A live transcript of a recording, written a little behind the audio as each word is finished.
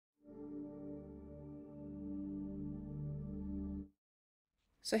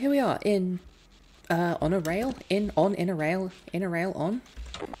So here we are in on a rail, in a rail, in a rail on.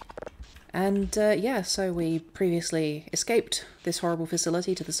 And yeah, so we previously escaped this horrible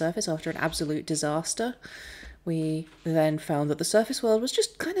facility to the surface after an absolute disaster. We then found that the surface world was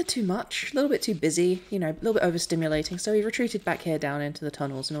just kind of too much, a little bit too busy, you know, a little bit overstimulating, so we retreated back here down into the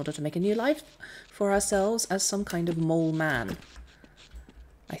tunnels in order to make a new life for ourselves as some kind of mole man.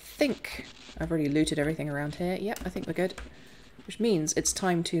 I think I've already looted everything around here. Yep, I think we're good. Which means it's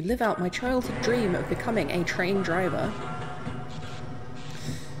time to live out my childhood dream of becoming a train driver.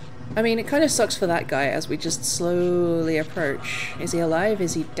 I mean, it kind of sucks for that guy as we just slowly approach. Is he alive?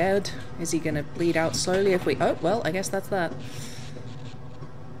 Is he dead? Is he gonna bleed out slowly if we... Oh, well, I guess that's that.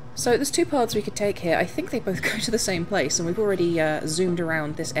 So there's two paths we could take here. I think they both go to the same place, and we've already zoomed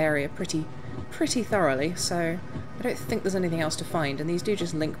around this area pretty thoroughly, so I don't think there's anything else to find, and these do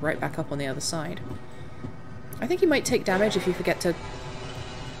just link right back up on the other side. I think you might take damage if you forget to...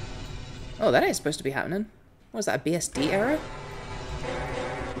 Oh, that ain't supposed to be happening. What is that, a BSD error?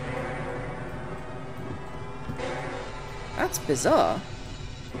 That's bizarre.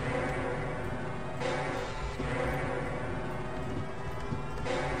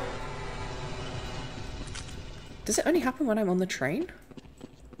 Does it only happen when I'm on the train?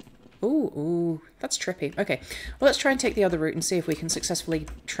 Ooh, that's trippy. Okay, well, let's try and take the other route and see if we can successfully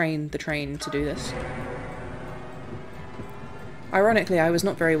train the train to do this. Ironically, I was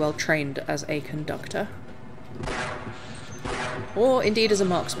not very well trained as a conductor. Or indeed as a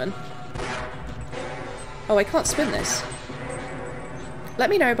marksman. Oh, I can't spin this. Let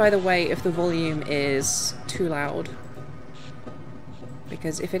me know, by the way, if the volume is too loud.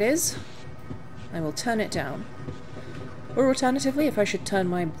 Because if it is, I will turn it down. Or alternatively, if I should turn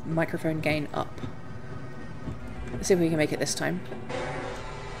my microphone gain up. Let's see if we can make it this time.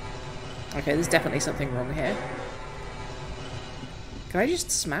 Okay, there's definitely something wrong here. Can I just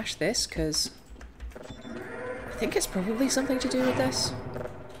smash this? Because I think it's probably something to do with this.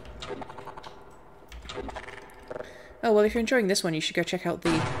 Oh, well, if you're enjoying this one, you should go check out the...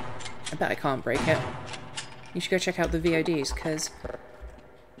 I bet I can't break it. You should go check out the VODs, because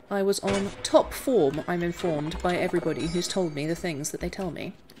I was on top form, I'm informed, by everybody who's told me the things that they tell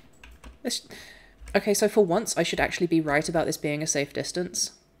me. This... Okay, so for once, I should actually be right about this being a safe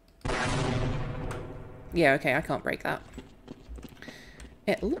distance. Yeah, okay, I can't break that.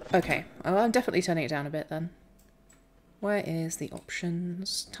 Okay, well, I'm definitely turning it down a bit, then. Where is the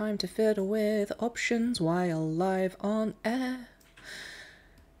options? Time to fiddle with options while live on air.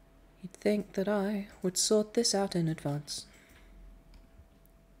 You'd think that I would sort this out in advance.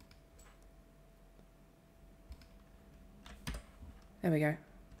 There we go.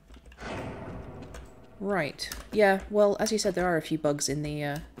 Right. Yeah, well, as you said, there are a few bugs in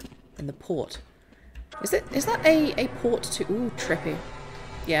the port. Is that a port to... Ooh, trippy.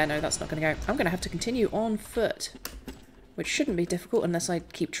 Yeah, no, that's not going to go. I'm going to have to continue on foot. Which shouldn't be difficult unless I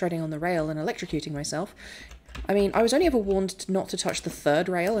keep treading on the rail and electrocuting myself. I mean, I was only ever warned not to touch the third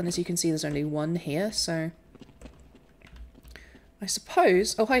rail, and as you can see, there's only one here, so... I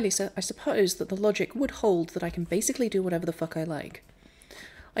suppose... Oh, hi, Lisa. I suppose that the logic would hold that I can basically do whatever the fuck I like.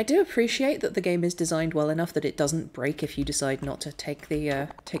 I do appreciate that the game is designed well enough that it doesn't break if you decide not to take the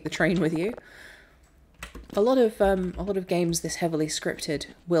train with you. A lot of games this heavily scripted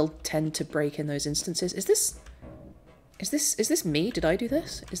will tend to break in those instances. Is this me? Did I do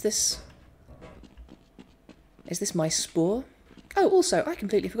this? Is this my spore? Oh, also, I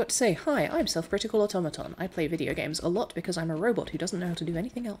completely forgot to say, hi, I'm Self-Critical Automaton. I play video games a lot because I'm a robot who doesn't know how to do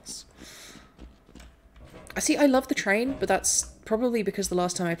anything else. See, I love the train, but that's probably because the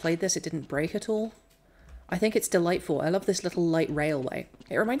last time I played this it didn't break at all. I think it's delightful. I love this little light railway.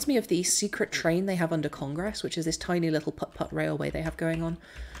 It reminds me of the secret train they have under Congress, which is this tiny little putt-putt railway they have going on.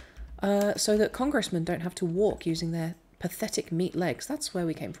 So that congressmen don't have to walk using their pathetic meat legs. That's where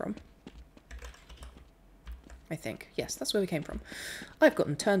we came from. I think. Yes, that's where we came from. I've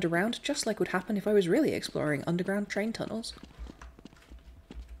gotten turned around just like would happen if I was really exploring underground train tunnels.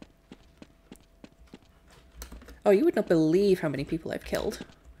 Oh, you would not believe how many people I've killed.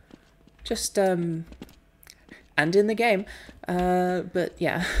 Just, and in the game. But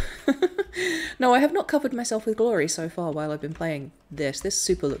yeah. No, I have not covered myself with glory so far while I've been playing this. This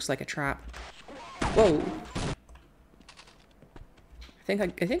super looks like a trap. Whoa. I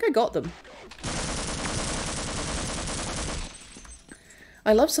think I got them.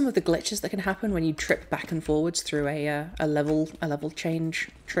 I love some of the glitches that can happen when you trip back and forwards through a level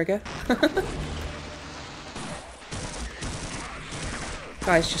change trigger.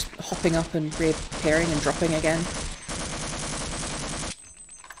 Guys just hopping up and reappearing and dropping again.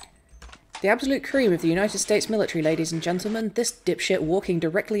 The absolute cream of the United States military, ladies and gentlemen. This dipshit walking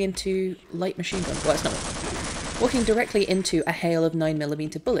directly into light machine gun. Well, it's not. Walking directly into a hail of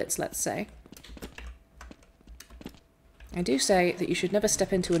 9mm bullets, let's say. I do say that you should never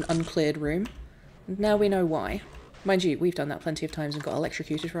step into an uncleared room. And now we know why. Mind you, we've done that plenty of times and got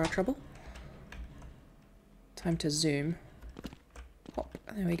electrocuted for our trouble. Time to zoom. Hop,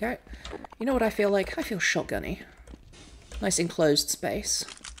 there we go. You know what I feel like? I feel shotgunny. Nice enclosed space.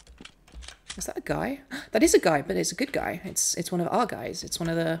 Is that a guy? That is a guy, but it's a good guy. It's one of our guys. It's one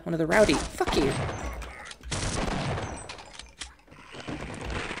of the rowdy. Fuck you.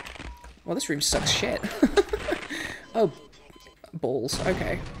 Well, this room sucks shit. Oh, balls.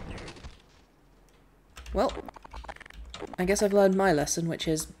 Okay. Well, I guess I've learned my lesson, which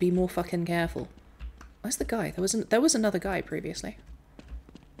is be more fucking careful. Where's the guy? There was another guy previously.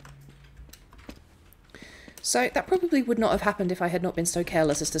 So that probably would not have happened if I had not been so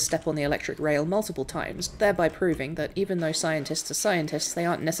careless as to step on the electric rail multiple times, thereby proving that even though scientists are scientists, they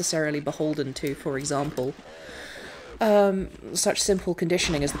aren't necessarily beholden to, for example, such simple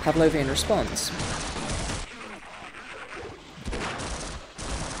conditioning as the Pavlovian response.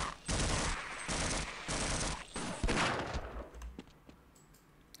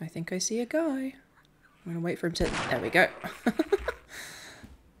 I think I see a guy. I'm gonna wait for him to... There we go.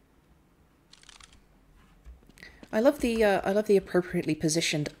 I love the appropriately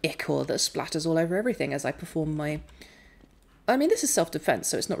positioned ichor that splatters all over everything as I perform my... I mean, this is self-defense,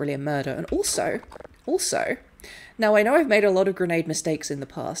 so it's not really a murder. And also, now I know I've made a lot of grenade mistakes in the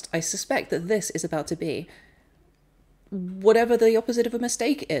past. I suspect that this is about to be whatever the opposite of a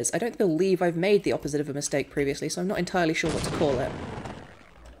mistake is. I don't believe I've made the opposite of a mistake previously, so I'm not entirely sure what to call it.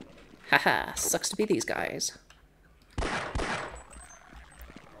 Haha, sucks to be these guys.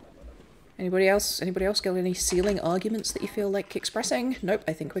 Anybody else got any ceiling arguments that you feel like expressing? Nope,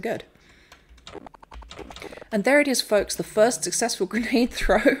 I think we're good. And there it is, folks, the first successful grenade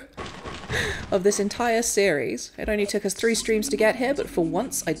throw of this entire series. It only took us 3 streams to get here, but for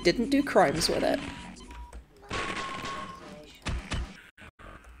once I didn't do crimes with it.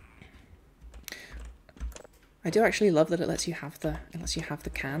 I do actually love that it lets you have the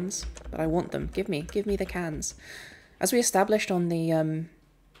cans, but I want them. Give me the cans. As we established on the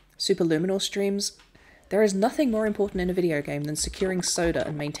Superluminal streams, there is nothing more important in a video game than securing soda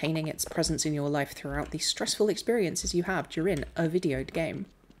and maintaining its presence in your life throughout the stressful experiences you have during a video game.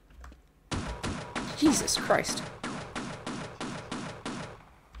 Jesus Christ.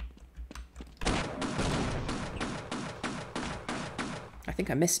 I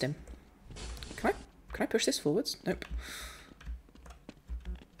think I missed him. Can I push this forwards? Nope.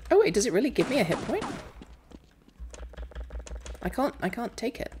 Oh wait, does it really give me a hit point? I can't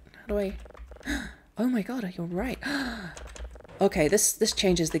take it. How do I... Oh my god, you're right. Okay, this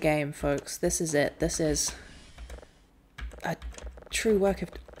changes the game, folks. This is it. This is a true work of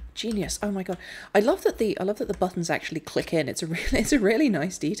genius. Oh my god. I love that the buttons actually click in. It's a really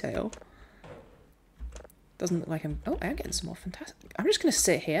nice detail. Doesn't look like I'm... Oh, I am getting some more. Fantastic. I'm just going to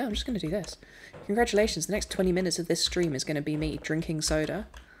sit here. I'm just going to do this. Congratulations. The next 20 minutes of this stream is going to be me drinking soda.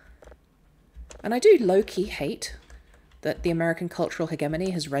 And I do low-key hate that the American cultural hegemony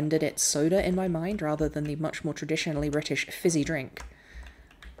has rendered it soda in my mind rather than the much more traditionally British fizzy drink.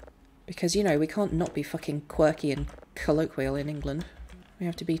 Because, you know, we can't not be fucking quirky and colloquial in England. We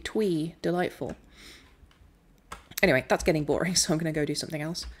have to be twee delightful. Anyway, that's getting boring, so I'm going to go do something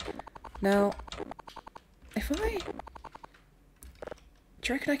else. Now... If I... Do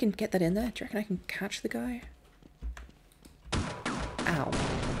you reckon I can get that in there? Do you reckon I can catch the guy? Ow.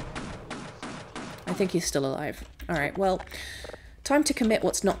 I think he's still alive. Alright, well, time to commit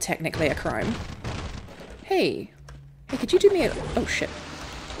what's not technically a crime. Hey! Hey, could you do me a... Oh, shit.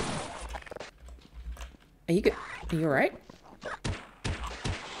 Are you good? Are you alright?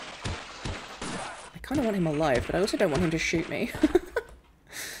 I kind of want him alive, but I also don't want him to shoot me.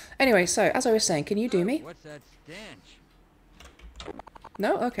 Anyway, so, as I was saying, can you do me? What's that stench?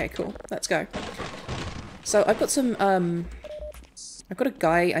 No? Okay, cool. Let's go. So, I've got some, I've got a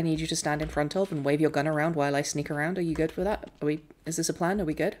guy I need you to stand in front of and wave your gun around while I sneak around. Are you good for that? Is this a plan? Are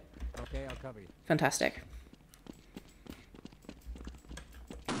we good? Okay, I'll cover you. Fantastic.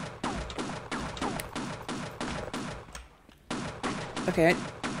 Okay.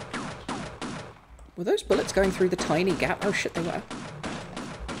 Were those bullets going through the tiny gap? Oh shit, they were.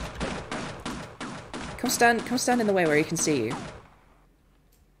 Come stand in the way where he can see you.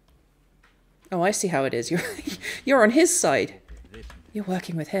 Oh, I see how it is. You're on his side. You're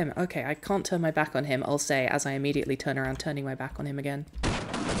working with him. Okay, I can't turn my back on him, I'll say, as I immediately turn around, turning my back on him again.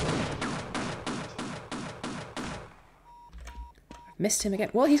 I've Missed him again.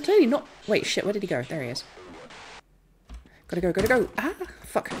 Well, he's clearly not... Wait, shit, where did he go? There he is. Gotta go, gotta go. Ah,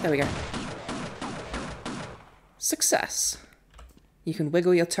 fuck. There we go. Success. You can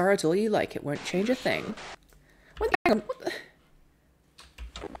wiggle your turret all you like. It won't change a thing. Hang on,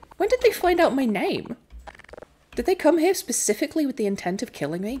 when did they find out my name? Did they come here specifically with the intent of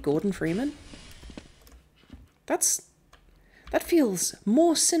killing me, Gordon Freeman? That feels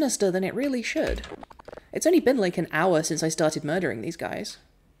more sinister than it really should. It's only been like an hour since I started murdering these guys.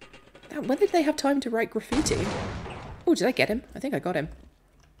 When did they have time to write graffiti? Oh, did I get him? I think I got him.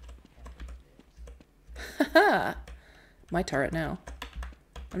 Haha! My turret now.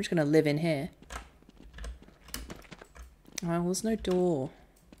 I'm just gonna live in here. Oh, well, there's no door.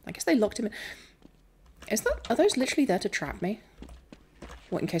 I guess they locked him in. Are those literally there to trap me?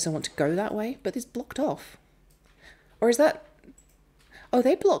 What, in case I want to go that way? But it's blocked off. Or is that... Oh,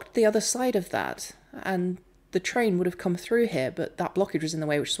 they blocked the other side of that. And the train would have come through here, but that blockage was in the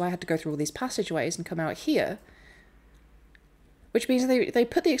way, which is why I had to go through all these passageways and come out here. Which means they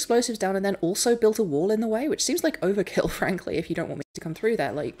put the explosives down and then also built a wall in the way, which seems like overkill, frankly, if you don't want me to come through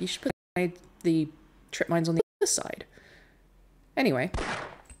there. Like, you should put the trip mines on the other side. Anyway.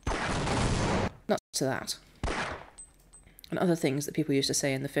 Not to that. And other things that people used to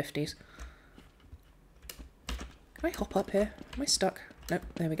say in the 50s. Can I hop up here? Am I stuck? Nope,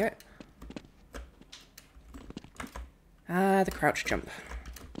 there we go. Ah, the crouch jump.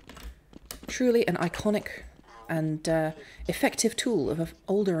 Truly an iconic and effective tool of an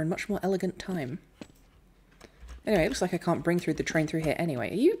older and much more elegant time. Anyway, it looks like I can't bring through the train through here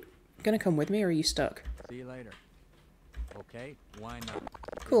anyway. Are you gonna come with me or are you stuck? See you later. Okay, why not?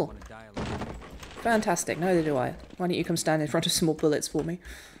 Cool. Fantastic, neither do I. Why don't you come stand in front of some more bullets for me?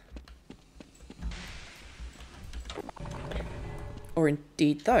 Or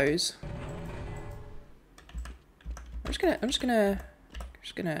indeed those.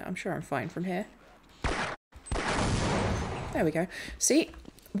 I'm sure I'm fine from here. There we go. See,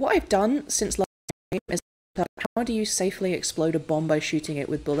 what I've done since last time is how do you safely explode a bomb by shooting it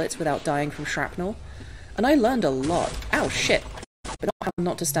with bullets without dying from shrapnel? And I learned a lot. Ow, shit. But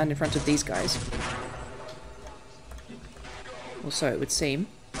not to stand in front of these guys. Or so it would seem.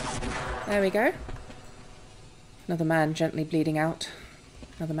 There we go. Another man gently bleeding out.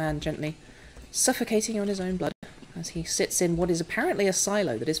 Another man gently suffocating on his own blood as he sits in what is apparently a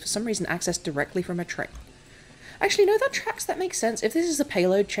silo that is for some reason accessed directly from a train. Actually, no, that tracks. That makes sense. If this is a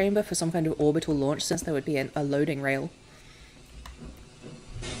payload chamber for some kind of orbital launch, since there would be a loading rail.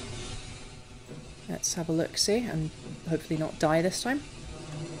 Let's have a look, see, and hopefully not die this time.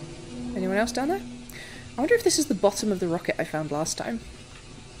 Anyone else down there? I wonder if this is the bottom of the rocket I found last time.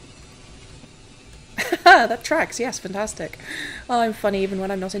 That tracks, yes, fantastic. Oh, I'm funny even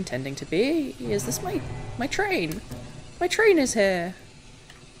when I'm not intending to be. Is this my train? My train is here!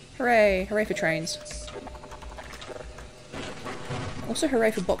 Hooray, hooray for trains. Also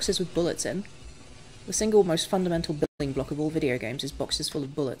hooray for boxes with bullets in. The single most fundamental building block of all video games is boxes full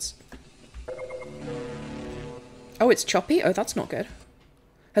of bullets. Oh, it's choppy? Oh, that's not good.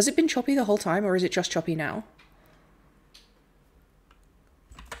 Has it been choppy the whole time, or is it just choppy now?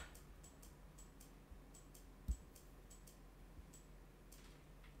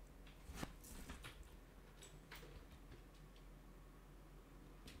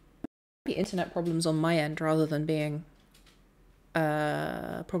 Internet problems on my end rather than being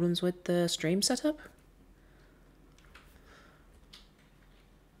problems with the stream setup.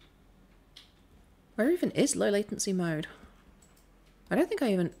 Where even is low latency mode? I don't think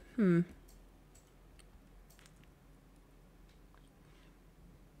I even...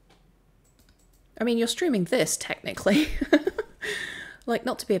 I mean, you're streaming this, technically. Like,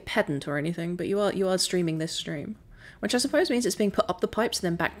 not to be a pedant or anything, but you are streaming this stream. Which I suppose means it's being put up the pipes and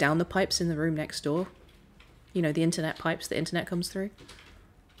then back down the pipes in the room next door. You know, the internet pipes the internet comes through.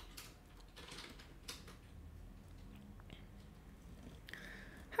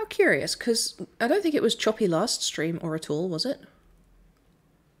 How curious, because I don't think it was choppy last stream or at all, was it?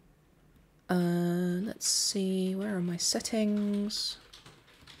 Let's see, where are my settings?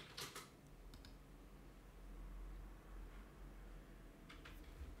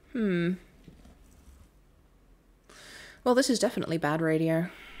 Well, this is definitely bad radio.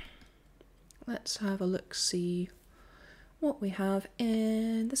 Let's have a look, see what we have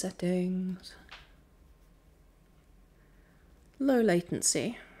in the settings. Low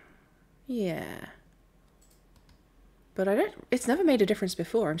latency. Yeah. But it's never made a difference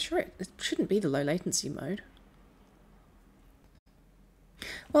before. I'm sure it shouldn't be the low latency mode.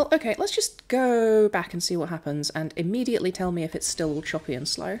 Well, okay, let's just go back and see what happens and immediately tell me if it's still choppy and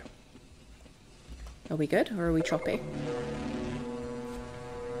slow. Are we good, or are we choppy?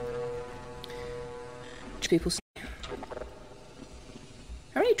 people say.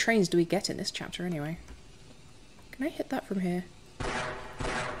 How many trains do we get in this chapter anyway? Can I hit that from here?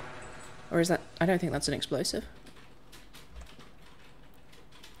 Or is that... I don't think that's an explosive.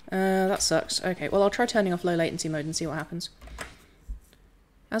 That sucks. Okay, well I'll try turning off low latency mode and see what happens.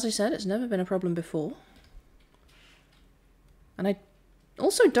 As I said, it's never been a problem before. And I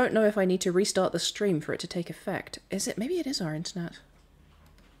also don't know if I need to restart the stream for it to take effect. Is it? Maybe it is our internet.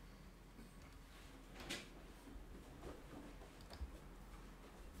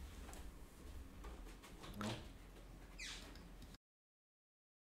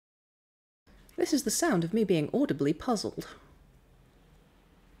 This is the sound of me being audibly puzzled.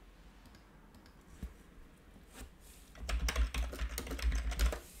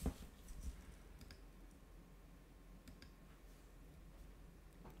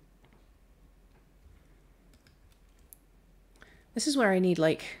 This is where I need,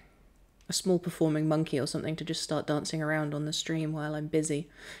 like, a small performing monkey or something to just start dancing around on the stream while I'm busy.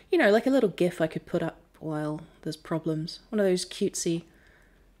 You know, like a little GIF I could put up while there's problems. One of those cutesy,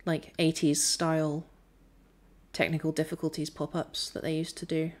 like, 80s style technical difficulties pop-ups that they used to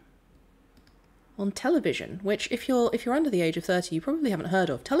do on television, which if you're under the age of 30, you probably haven't heard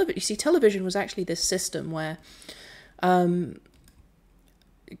of. You see, television was actually this system where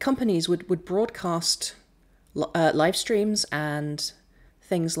companies would broadcast live streams and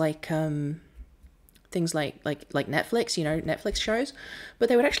things like Netflix, you know, Netflix shows, but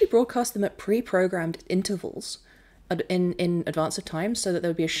they would actually broadcast them at pre-programmed intervals in advance of time, so that there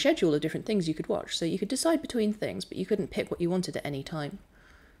would be a schedule of different things you could watch. So you could decide between things, but you couldn't pick what you wanted at any time.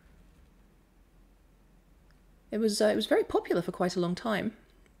 It was very popular for quite a long time,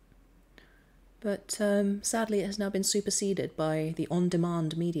 but sadly it has now been superseded by the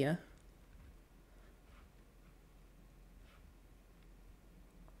on-demand media.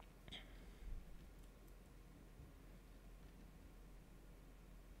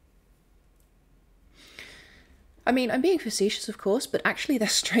 I mean, I'm being facetious, of course, but actually there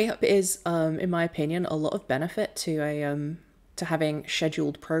straight up is, in my opinion, a lot of benefit to having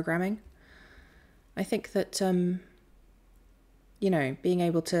scheduled programming. I think that, you know, being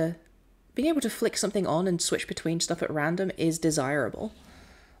able to flick something on and switch between stuff at random is desirable.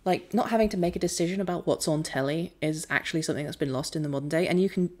 Like, not having to make a decision about what's on telly is actually something that's been lost in the modern day, and you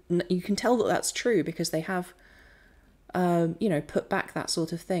can tell that that's true because they have, you know, put back that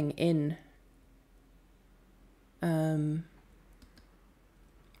sort of thing in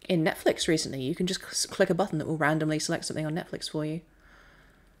Netflix recently. You can just click a button that will randomly select something on Netflix for you.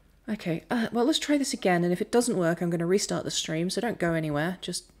 Okay, well, let's try this again, and if it doesn't work, I'm going to restart the stream, so don't go anywhere.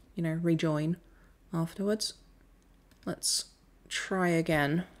 Just, you know, rejoin afterwards. Let's try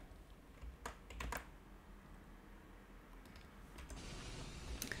again.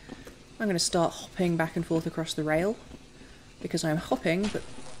 I'm going to start hopping back and forth across the rail, because I'm hopping, but...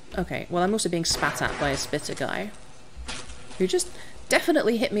 Okay, well, I'm also being spat at by a spitter guy, who just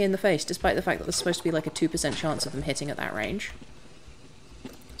definitely hit me in the face, despite the fact that there's supposed to be like a 2% chance of them hitting at that range.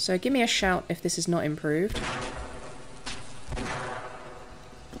 So give me a shout if this is not improved.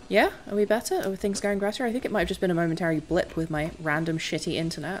 Yeah? Are we better? Are things going better? I think it might have just been a momentary blip with my random shitty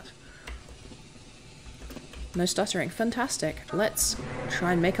internet. No stuttering. Fantastic. Let's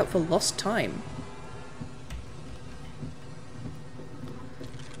try and make up for lost time.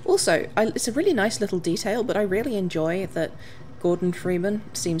 Also, it's a really nice little detail, but I really enjoy that Gordon Freeman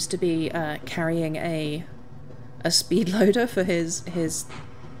seems to be carrying a speed loader for his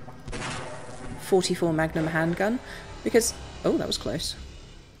 44 Magnum handgun, because... Oh, that was close.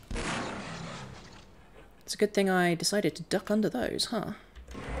 It's a good thing I decided to duck under those, huh?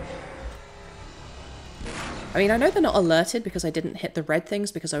 I mean, I know they're not alerted because I didn't hit the red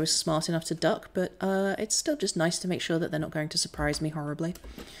things because I was smart enough to duck, but it's still just nice to make sure that they're not going to surprise me horribly.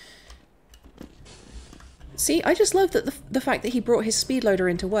 See, I just love that the fact that he brought his speed loader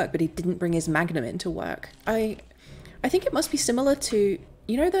into work, but he didn't bring his Magnum into work. I think it must be similar to,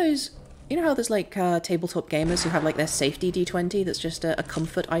 you know those... You know how there's, like, tabletop gamers who have, like, their safety D20 that's just a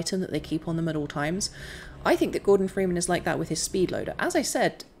comfort item that they keep on them at all times? I think that Gordon Freeman is like that with his speed loader. As I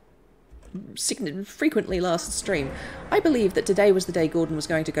said frequently last stream, I believe that today was the day Gordon was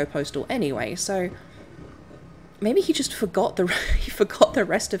going to go postal anyway, so maybe he just forgot he forgot the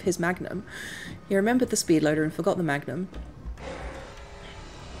rest of his Magnum. He remembered the speed loader and forgot the Magnum.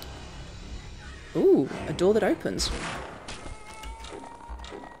 Ooh, a door that opens.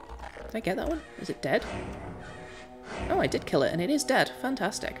 Did I get that one? Is it dead? Oh, I did kill it, and it is dead.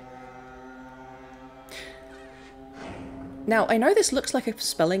 Fantastic. Now, I know this looks like a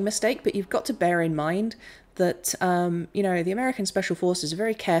spelling mistake, but you've got to bear in mind that, you know, the American Special Forces are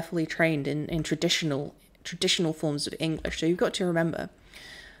very carefully trained in traditional traditional forms of English. So you've got to remember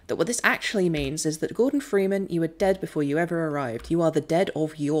that what this actually means is that Gordon Freeman, you were dead before you ever arrived. You are the dead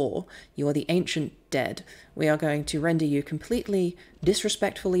of yore. You are the ancient dead. We are going to render you completely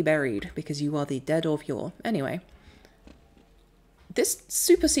disrespectfully buried because you are the dead of yore. Anyway, this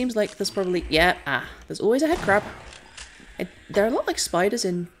super seems like there's probably... Yeah, there's always a head crab. They're a lot like spiders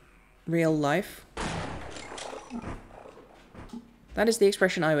in real life. That is the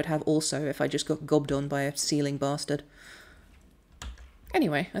expression I would have also if I just got gobbed on by a ceiling bastard.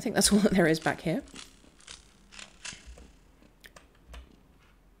 Anyway, I think that's all that there is back here.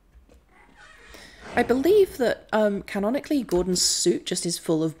 I believe that canonically Gordon's suit just is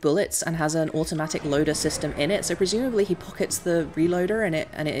full of bullets and has an automatic loader system in it, so presumably he pockets the reloader and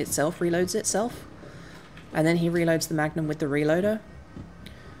it itself reloads itself. And then he reloads the Magnum with the reloader.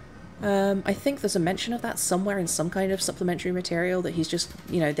 I think there's a mention of that somewhere in some kind of supplementary material, that he's just,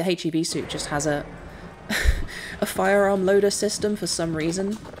 you know, the HEV suit just has a a firearm loader system for some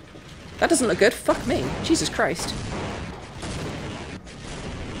reason. That doesn't look good. Fuck me. Jesus Christ.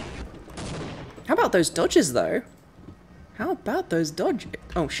 How about those dodges, though? How about those dodges?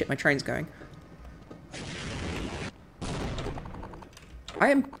 Oh shit, my train's going. I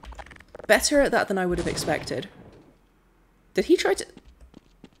am better at that than I would have expected. Did he try to...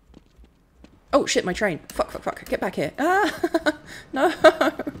 Oh shit, my train. Fuck. Get back here. Ah! No!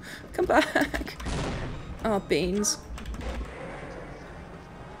 Come back. Oh, beans.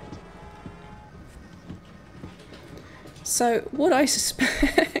 So, what I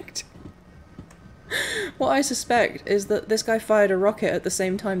suspect is that this guy fired a rocket at the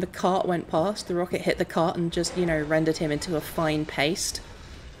same time the cart went past. The rocket hit the cart and just, you know, rendered him into a fine paste.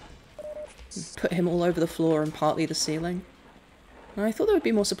 Put him all over the floor and partly the ceiling. I thought there would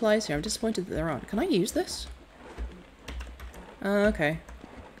be more supplies here. I'm disappointed that there aren't. Can I use this? Okay.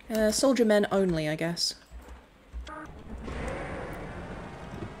 Soldier men only, I guess.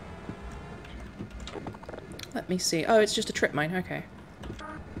 Let me see. Oh, it's just a trip mine. Okay.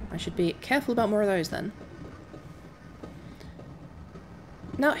 I should be careful about more of those then.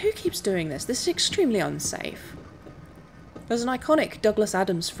 Now, who keeps doing this? This is extremely unsafe. There's an iconic Douglas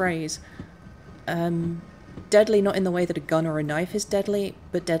Adams phrase. Deadly not in the way that a gun or a knife is deadly,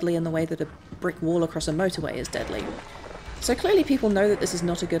 but deadly in the way that a brick wall across a motorway is deadly. So clearly people know that this is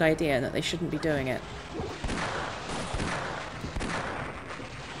not a good idea and that they shouldn't be doing it.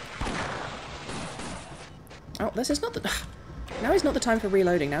 Oh, this is not the... Now is not the time for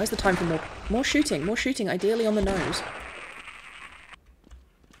reloading. Now is the time for more shooting. More shooting, ideally on the nose.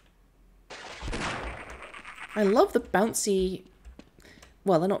 I love the bouncy...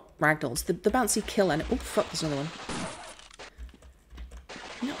 Well, they're not ragdolls. The bouncy kill and... Oh, fuck, there's another one.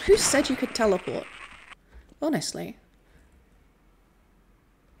 No, who said you could teleport? Honestly.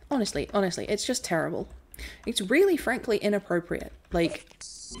 Honestly, it's just terrible. It's really, frankly, inappropriate. Like,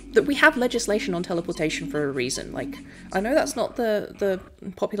 that we have legislation on teleportation for a reason. Like, I know that's not the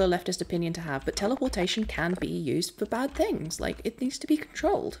popular leftist opinion to have, but teleportation can be used for bad things. Like, it needs to be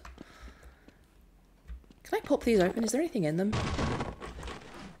controlled. Can I pop these open? Is there anything in them?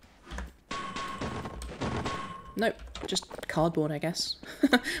 Nope, just cardboard, I guess.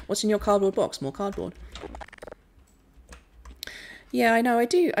 What's in your cardboard box? More cardboard. Yeah, I know. I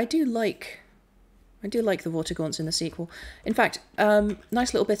do like the Vortigaunts in the sequel. In fact,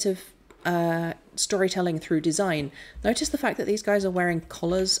 nice little bit of storytelling through design. Notice the fact that these guys are wearing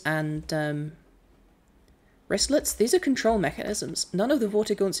collars and wristlets. These are control mechanisms. None of the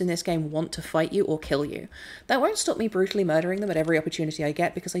Vortigaunts in this game want to fight you or kill you. That won't stop me brutally murdering them at every opportunity I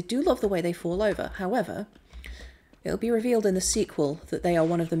get, because I do love the way they fall over. However, it'll be revealed in the sequel that they are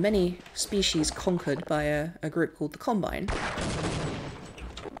one of the many species conquered by a group called the Combine.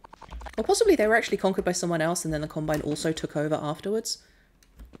 Or possibly they were actually conquered by someone else and then the Combine also took over afterwards.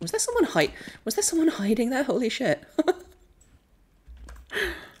 Was there someone hiding there? Holy shit.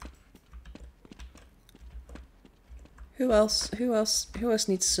 Who else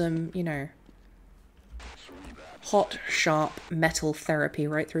needs some, you know, hot, sharp metal therapy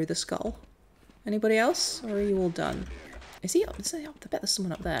right through the skull? Anybody else? Or are you all done? Is he up? I bet there's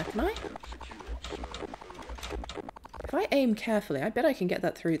someone up there. Can I? If I aim carefully, I bet I can get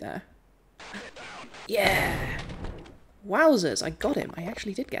that through there. Yeah! Wowzers, I got him. I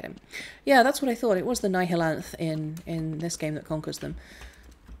actually did get him. Yeah, that's what I thought. It was the Nihilanth in this game that conquers them.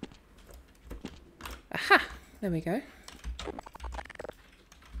 Aha! There we go.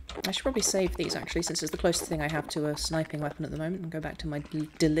 I should probably save these, actually, since it's the closest thing I have to a sniping weapon at the moment, and go back to my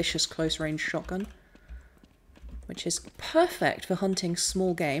delicious close-range shotgun, which is perfect for hunting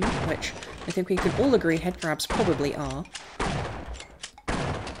small game, which I think we can all agree head grabs probably are.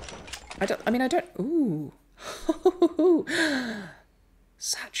 I don't... Ooh.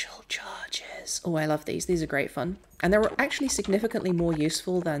 Satchel charges. Oh, I love these. These are great fun. And they're actually significantly more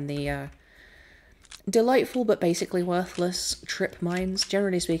useful than the delightful but basically worthless trip mines.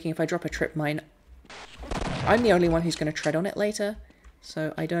 Generally speaking, if I drop a trip mine, I'm the only one who's going to tread on it later.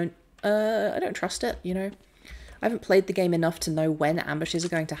 So I don't trust it, you know. I haven't played the game enough to know when ambushes are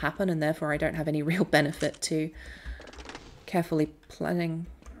going to happen, and therefore I don't have any real benefit to carefully planning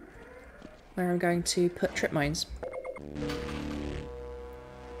where I'm going to put trip mines.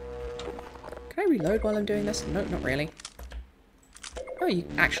 Can I reload while I'm doing this? No, not really. Oh, you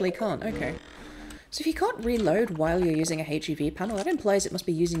actually can't. Okay. So if you can't reload while you're using a HEV panel, that implies it must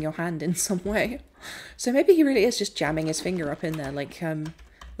be using your hand in some way. So maybe he really is just jamming his finger up in there, like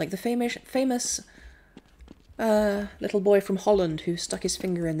the famous little boy from Holland who stuck his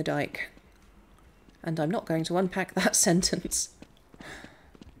finger in the dike. And I'm not going to unpack that sentence.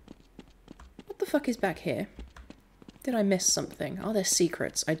 What the fuck is back here? Did I miss something? Are there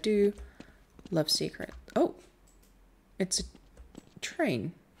secrets? I do love secret. Oh, it's a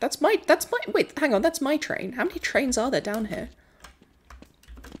train. Wait, hang on, that's my train. How many trains are there down here?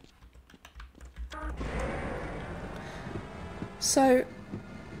 So,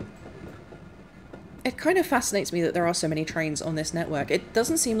 it kind of fascinates me that there are so many trains on this network. It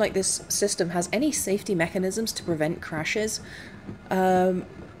doesn't seem like this system has any safety mechanisms to prevent crashes.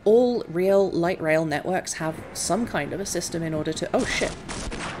 All real light rail networks have some kind of a system in order to... Oh, shit.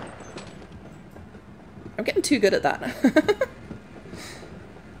 I'm getting too good at that.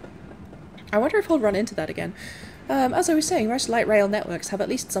 I wonder if I'll run into that again. As I was saying, most light rail networks have at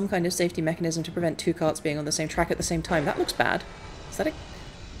least some kind of safety mechanism to prevent two carts being on the same track at the same time. That looks bad. Is that a...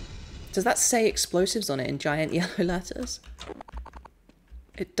 Does that say explosives on it in giant yellow letters?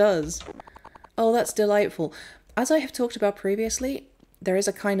 It does. Oh, that's delightful. As I have talked about previously, there is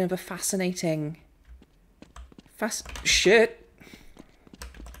a kind of a fascinating... Shit!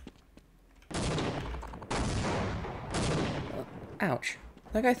 Ouch.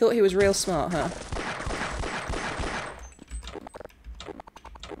 That guy thought he was real smart, huh?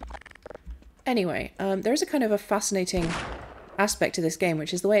 Anyway, there is a kind of a fascinating aspect to this game,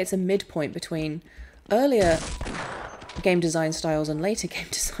 which is the way it's a midpoint between earlier game design styles and later game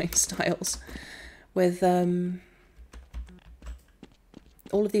design styles, with all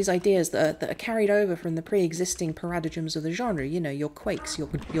of these ideas that are carried over from the pre-existing paradigms of the genre. You know, your Quakes, your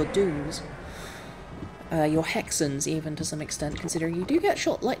Dooms, your Hexens, even to some extent, considering you do get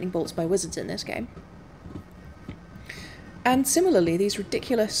shot lightning bolts by wizards in this game. And similarly, these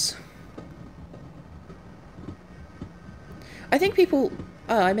ridiculous... I think people...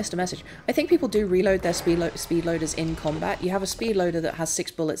 Oh, I missed a message. I think people do reload their speed loaders in combat. You have a speed loader that has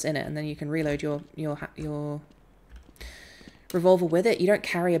 6 bullets in it, and then you can reload your revolver with it. You don't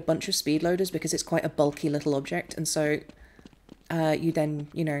carry a bunch of speed loaders because it's quite a bulky little object, and so you then,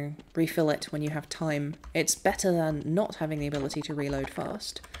 you know, refill it when you have time. It's better than not having the ability to reload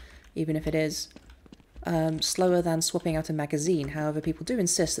fast, even if it is slower than swapping out a magazine. However, people do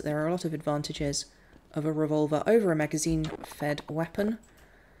insist that there are a lot of advantages of a revolver over a magazine-fed weapon,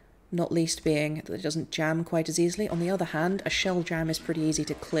 not least being that it doesn't jam quite as easily. On the other hand, a shell jam is pretty easy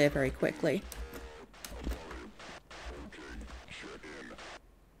to clear very quickly.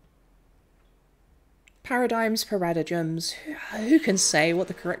 Paradigms, paradigms, who can say what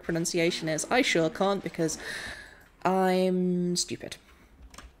the correct pronunciation is? I sure can't, because I'm stupid.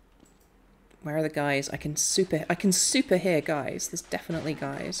 Where are the guys? I can super hear guys. There's definitely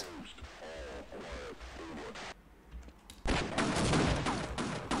guys.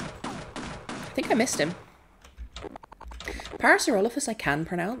 I think I missed him. Parasaurolophus I can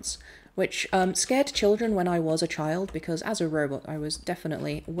pronounce, which scared children when I was a child, because as a robot I was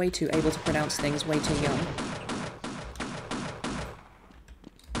definitely way too able to pronounce things way too young.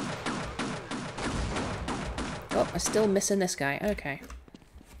 Oh, I'm still missing this guy. Okay.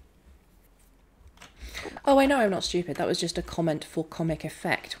 Oh, I know I'm not stupid. That was just a comment for comic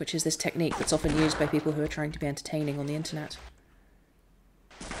effect, which is this technique that's often used by people who are trying to be entertaining on the internet.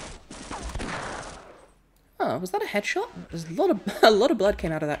 Oh, was that a headshot? There's a lot of blood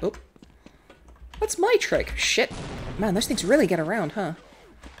came out of that. Oh. That's my trick. Shit. Man, those things really get around, huh?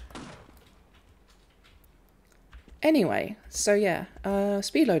 Anyway, so yeah.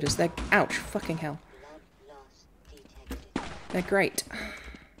 Speed loaders, they're... Ouch, fucking hell. They're great.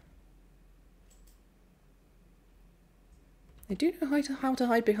 They do know how to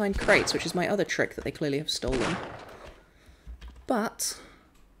hide behind crates, which is my other trick that they clearly have stolen. But...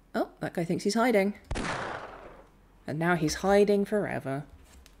 Oh, that guy thinks he's hiding. And now he's hiding forever.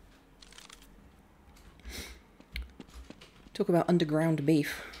 Talk about underground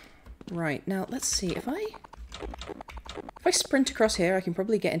beef. Right, now let's see. If I sprint across here, I can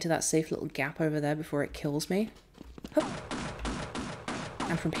probably get into that safe little gap over there before it kills me. Hup.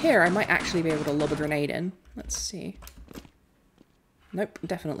 And from here, I might actually be able to lob a grenade in. Let's see. Nope,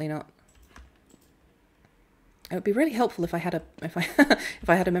 definitely not. It would be really helpful if I had a if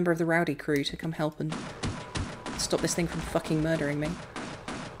I had a member of the rowdy crew to come help and stop this thing from fucking murdering me.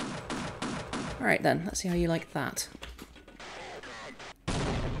 Alright then, let's see how you like that.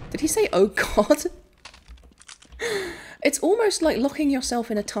 Did he say, oh god? It's almost like locking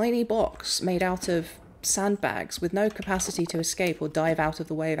yourself in a tiny box made out of sandbags with no capacity to escape or dive out of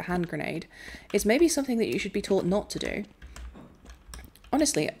the way of a hand grenade is maybe something that you should be taught not to do.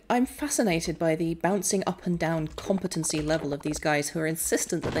 Honestly, I'm fascinated by the bouncing up and down competency level of these guys who are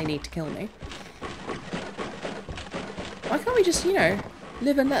insistent that they need to kill me. Why can't we just, you know,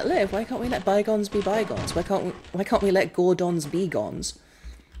 live and let live? Why can't we let bygones be bygones? Why can't we let Gordons be gons?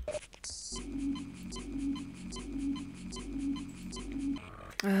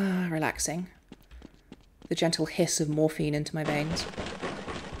 Ah, relaxing. The gentle hiss of morphine into my veins.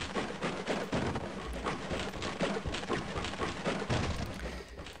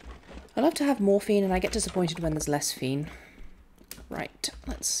 I love to have morphine and I get disappointed when there's less fiend. Right,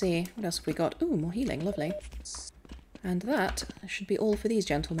 let's see. What else have we got? Ooh, more healing, lovely. And that should be all for these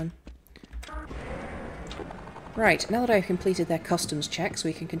gentlemen. Right, now that I've completed their customs checks,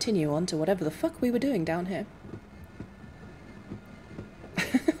 we can continue on to whatever the fuck we were doing down here.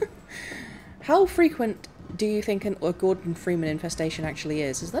 How frequent do you think a Gordon Freeman infestation actually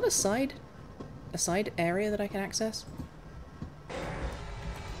is? Is that a side area that I can access?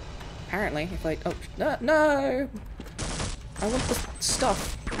 Apparently, if I... Oh, no! I want the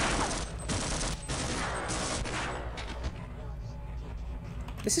stuff.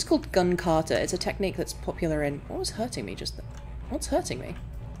 This is called gun carter. It's a technique that's popular in... What was hurting me just then? What's hurting me?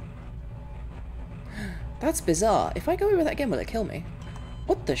 That's bizarre. If I go over that again, will it kill me?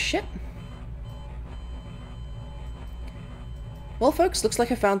 What the shit? Well, folks, looks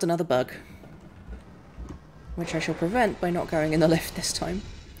like I found another bug. Which I shall prevent by not going in the lift this time.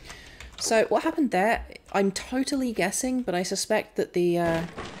 So, what happened there, I'm totally guessing, but I suspect that the,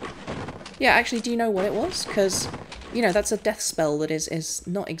 Yeah, actually, do you know what it was? Because, you know, that's a death spell that is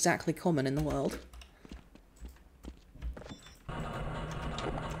not exactly common in the world.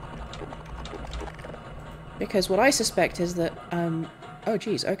 Because what I suspect is that, oh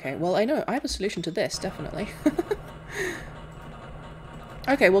geez, okay, well I know, I have a solution to this, definitely.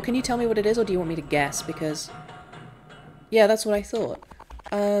 Okay, well can you tell me what it is, or do you want me to guess? Because, yeah, that's what I thought.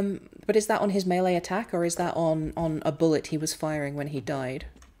 But is that on his melee attack, or is that on a bullet he was firing when he died?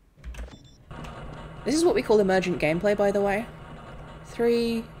 This is what we call emergent gameplay, by the way.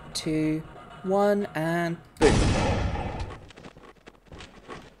 3, 2, 1, and boom.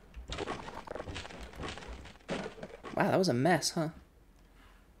 Wow, that was a mess, huh?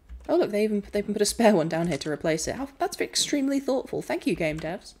 Oh look, they even put a spare one down here to replace it. That's extremely thoughtful. Thank you, game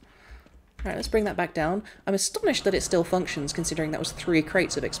devs. Right, let's bring that back down. I'm astonished that it still functions, considering that was 3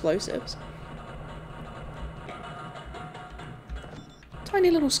 crates of explosives. Tiny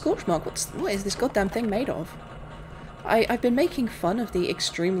little scorch mark. What is this goddamn thing made of? I've been making fun of the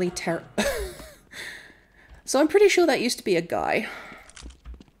extremely So I'm pretty sure that used to be a guy.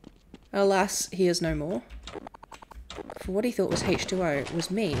 Alas, he is no more. For what he thought was H2O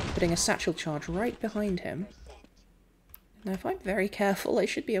was me putting a satchel charge right behind him. Now if I'm very careful, I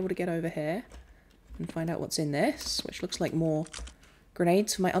should be able to get over here and find out what's in this, which looks like more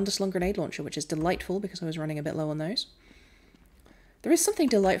grenades for my underslung grenade launcher, which is delightful because I was running a bit low on those. There is something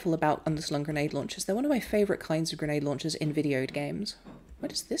delightful about underslung grenade launchers. They're one of my favourite kinds of grenade launchers in video games.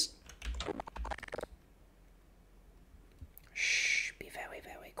 What is this? Shh, be very,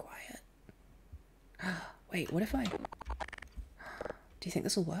 very quiet. Wait, what if I... Do you think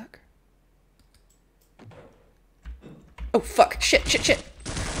this will work? Oh, fuck. Shit, shit, shit.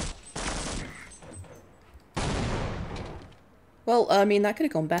 Well, I mean, that could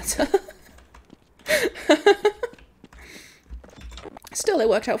have gone better. Still, it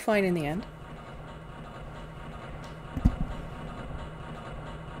worked out fine in the end.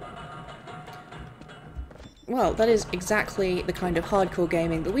 Well, that is exactly the kind of hardcore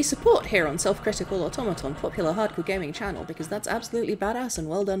gaming that we support here on Self-Critical Automaton, popular hardcore gaming channel, because that's absolutely badass and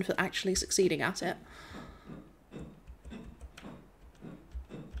well done for actually succeeding at it.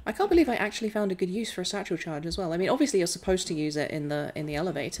 I can't believe I actually found a good use for a satchel charge as well. I mean, obviously you're supposed to use it in the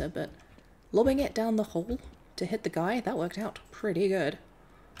elevator, but lobbing it down the hole to hit the guy, that worked out pretty good.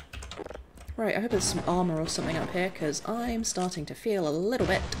 Right, I hope there's some armor or something up here, because I'm starting to feel a little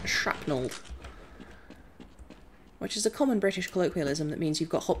bit shrapnelled. which is a common British colloquialism that means you've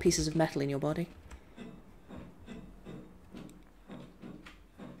got hot pieces of metal in your body.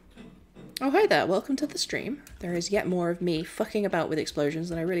 Oh, hi there, welcome to the stream. There is yet more of me fucking about with explosions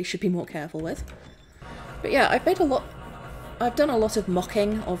that I really should be more careful with. But yeah, I've done a lot of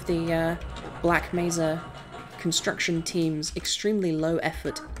mocking of the Black Mesa construction team's extremely low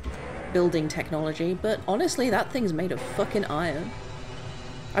effort building technology, but honestly, that thing's made of fucking iron.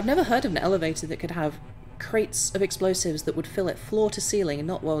 I've never heard of an elevator that could have crates of explosives that would fill it floor to ceiling and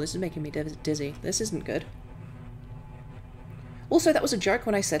not, well, this is making me dizzy. This isn't good. Also, that was a joke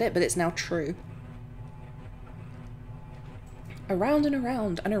when I said it, but it's now true. Around and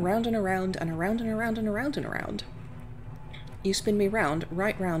around, and around and around, and around and around and around and around. You spin me round,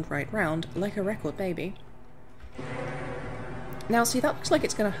 right round, like a record, baby. Now, see, that looks like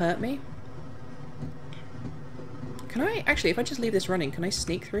it's gonna hurt me. Can I, actually, if I just leave this running, can I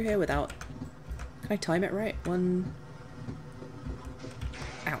sneak through here without... Can I time it right? One...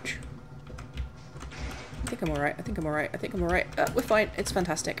 Ouch. I think I'm alright, I think I'm alright, I think I'm alright. We're fine, it's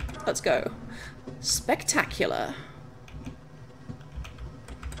fantastic. Let's go. Spectacular.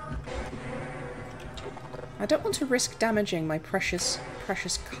 I don't want to risk damaging my precious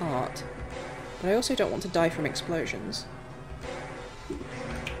cart, but I also don't want to die from explosions.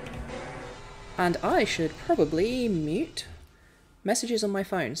 And I should probably mute messages on my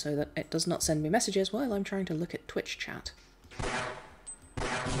phone so that it does not send me messages while I'm trying to look at Twitch chat.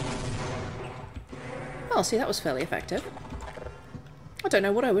 Oh, see, that was fairly effective. I don't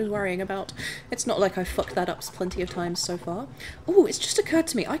know what I was worrying about. It's not like I've fucked that up plenty of times so far. Oh, it's just occurred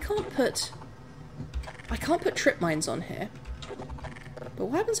to me, I can't put trip mines on here. But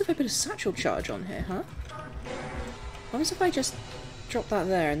what happens if I put a satchel charge on here, huh? What happens if I just drop that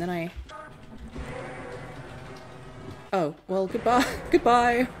there and then I... Oh, well, goodbye.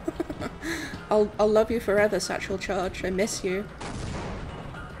 Goodbye. I'll love you forever, satchel charge. I miss you.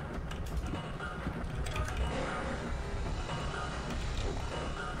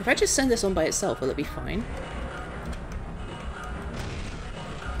 If I just send this on by itself, will it be fine?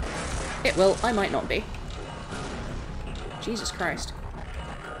 It will. I might not be. Jesus Christ.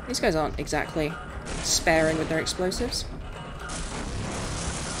 These guys aren't exactly sparing with their explosives.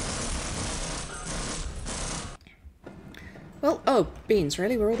 Well, oh, beans,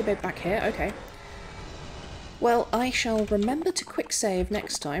 really? We're all the way back here? Okay. Well, I shall remember to quick save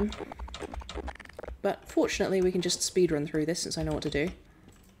next time. But fortunately we can just speedrun through this since I know what to do.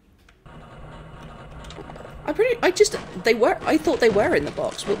 I thought they were in the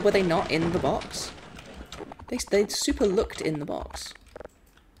box. Were they not in the box? They super looked in the box.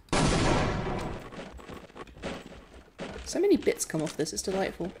 So many bits come off this, it's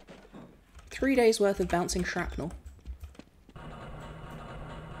delightful. 3 days worth of bouncing shrapnel.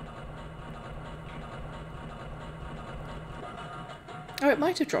 Oh, it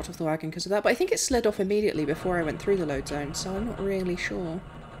might have dropped off the wagon because of that, but I think it slid off immediately before I went through the load zone, so I'm not really sure.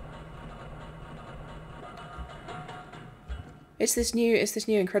 It's this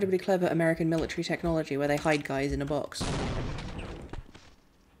new incredibly clever American military technology where they hide guys in a box.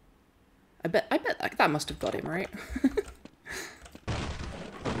 I bet that must have got him, right?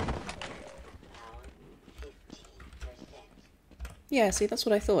 Yeah, see, that's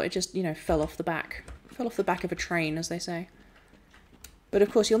what I thought. It just, you know, fell off the back. Fell off the back of a train, as they say. But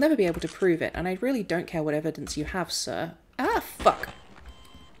of course, you'll never be able to prove it, and I really don't care what evidence you have, sir. Ah, fuck!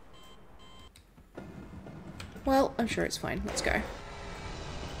 Well, I'm sure it's fine. Let's go.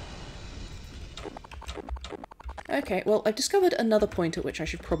 Okay, well, I've discovered another point at which I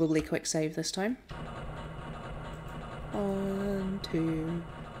should probably quick save this time. 1, 2,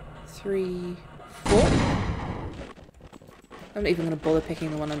 3, 4. I'm not even going to bother picking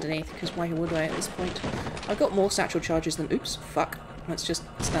the one underneath, because why would I at this point? I've got more satchel charges than... Oops, fuck. Let's just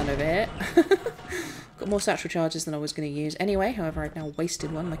stand over here. Got more satchel charges than I was going to use anyway, however I've now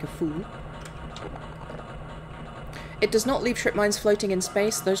wasted one like a fool. It does not leave trip mines floating in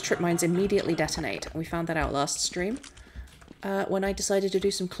space. Those trip mines immediately detonate. We found that out last stream. When I decided to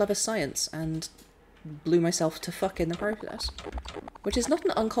do some clever science and blew myself to fuck in the process. Which is not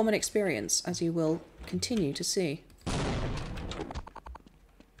an uncommon experience, as you will continue to see.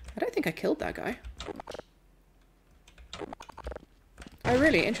 I don't think I killed that guy. Oh,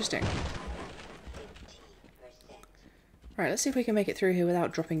 really? Interesting. Right, let's see if we can make it through here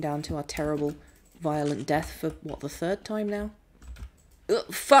without dropping down to our terrible, violent death for, what, the 3rd time now?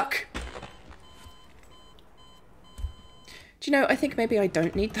 Ugh, fuck! Do you know, I think maybe I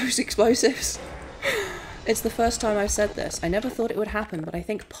don't need those explosives. It's the first time I've said this. I never thought it would happen, but I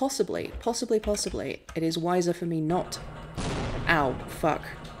think possibly, it is wiser for me not... Ow, fuck.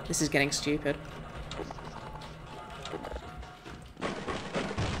 This is getting stupid.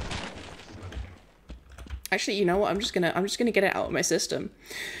 Actually, you know what? I'm just gonna get it out of my system.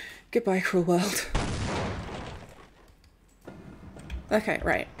 Goodbye, cruel world. Okay,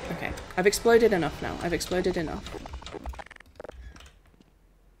 right. Okay. I've exploded enough now. I've exploded enough.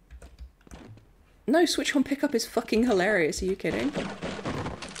 No, switch on pickup is fucking hilarious. Are you kidding?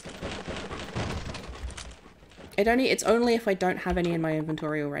 It's only if I don't have any in my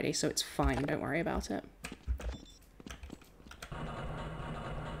inventory already, so it's fine. Don't worry about it.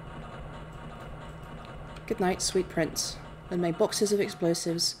 Good night, sweet prince. And may boxes of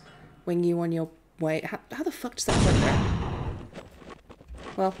explosives wing you on your way. How the fuck does that work there?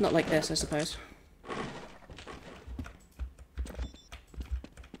 Well, not like this, I suppose.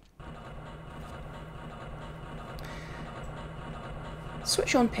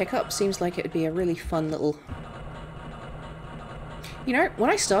 Switch on pickup seems like it would be a really fun little... You know, when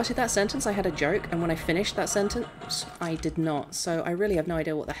I started that sentence I had a joke, and when I finished that sentence I did not, so I really have no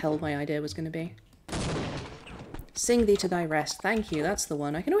idea what the hell my idea was going to be. Sing thee to thy rest. Thank you, that's the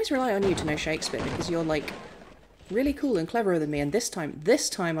one. I can always rely on you to know Shakespeare, because you're, like, really cool and cleverer than me, and this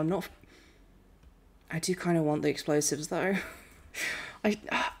time I'm not... I do kind of want the explosives, though. I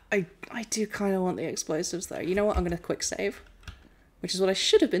do kind of want the explosives, though. You know what? I'm going to quick save. Which is what I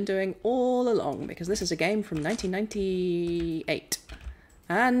should have been doing all along, because this is a game from 1998.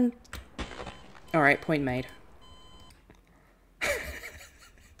 And... Alright, point made.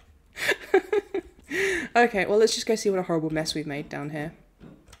 Okay, well let's just go see what a horrible mess we've made down here.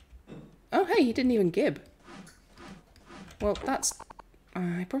 Oh hey, he didn't even gib. Well, that's...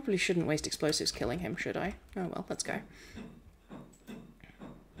 I probably shouldn't waste explosives killing him, should I? Oh well, let's go.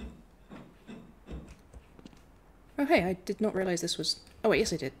 Oh hey, I did not realise this was... Oh wait,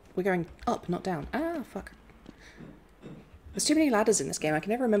 yes I did. We're going up, not down. Ah, fuck. There's too many ladders in this game. I can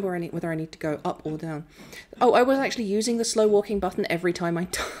never remember whether I need to go up or down. Oh, I was actually using the slow walking button every time I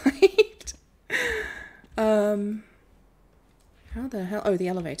died. How the hell... Oh, the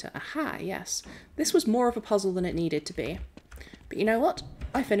elevator. Aha, yes. This was more of a puzzle than it needed to be. But you know what?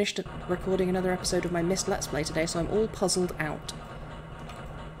 I finished recording another episode of my missed Let's Play today, so I'm all puzzled out.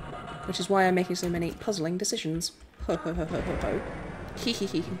 Which is why I'm making so many puzzling decisions. Ho ho ho ho ho ho. Hee hee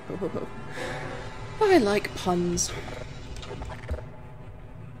hee ho ho ho. I like puns.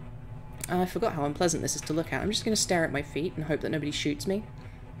 I forgot how unpleasant this is to look at. I'm just going to stare at my feet and hope that nobody shoots me.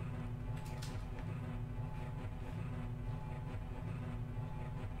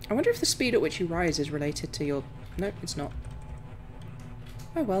 I wonder if the speed at which you rise is related to your... Nope, it's not.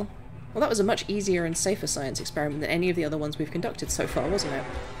 Oh well. Well, that was a much easier and safer science experiment than any of the other ones we've conducted so far, wasn't it?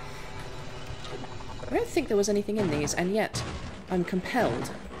 I don't think there was anything in these, and yet I'm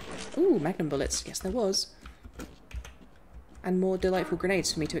compelled. Ooh, magnum bullets. Yes, there was. And more delightful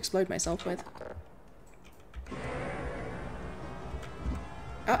grenades for me to explode myself with.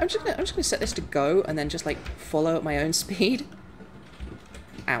 I'm just gonna set this to go and then just like follow at my own speed.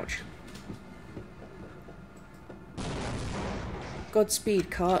 Ouch. Godspeed,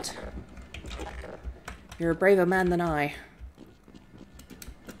 cart. You're a braver man than I.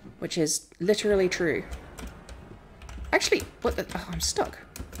 Which is literally true. Actually, what the... Oh, I'm stuck.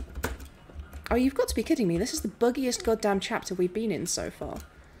 Oh, you've got to be kidding me. This is the buggiest goddamn chapter we've been in so far.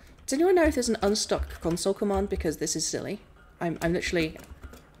 Does anyone know if there's an unstuck console command? Because this is silly. I'm literally...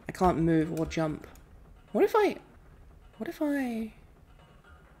 I can't move or jump. What if I...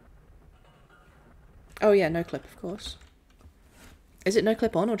 Oh yeah, no clip, of course. Is it no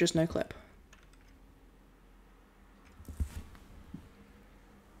clip on or just no clip?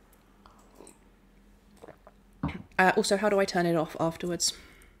 Also, how do I turn it off afterwards?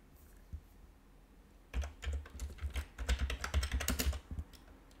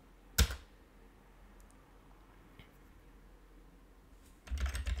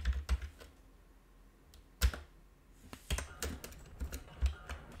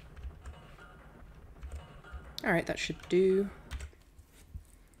 Alright, that should do.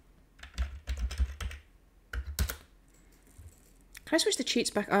 Can I switch the cheats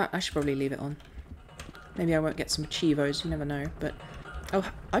back? I should probably leave it on. Maybe I won't get some Chivos, you never know, but...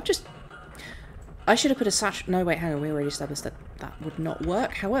 Oh, I should have put a satch... No, wait, hang on, we already established that that would not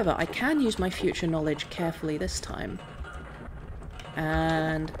work. However, I can use my future knowledge carefully this time.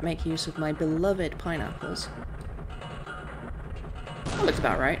 And make use of my beloved pineapples. That looks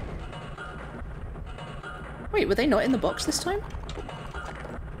about right. Wait, were they not in the box this time?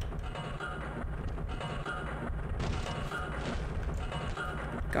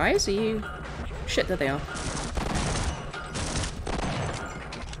 Guys, are you... Shit, there they are.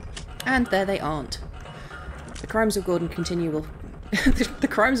 And there they aren't. The crimes of Gordon continue will... the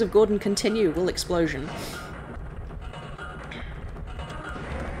crimes of Gordon continue will explosion.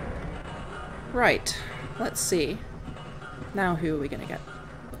 Right. Let's see. Now who are we gonna get?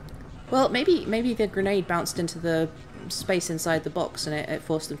 Well, maybe the grenade bounced into the space inside the box and it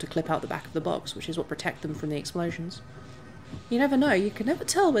forced them to clip out the back of the box, which is what protected them from the explosions. You never know. You can never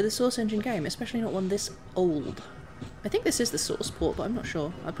tell with a Source engine game, especially not one this old. I think this is the Source port, but I'm not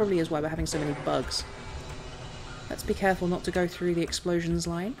sure. That probably is why we're having so many bugs. Let's be careful not to go through the explosions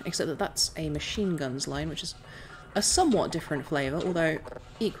line, except that that's a machine guns line, which is a somewhat different flavour, although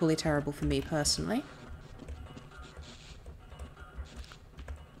equally terrible for me personally.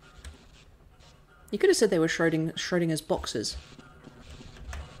 You could have said they were Schrodinger's boxes.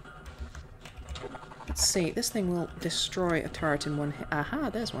 Let's see, this thing will destroy a turret in one hit. Aha,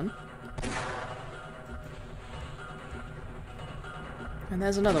 there's one. And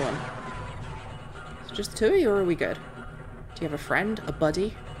there's another one. So just two of you, or are we good? Do you have a friend, a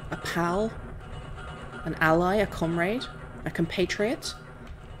buddy, a pal, an ally, a comrade, a compatriot,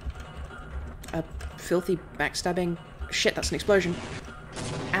 a filthy backstabbing... Shit, that's an explosion.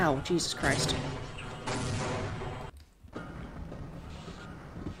 Ow, Jesus Christ.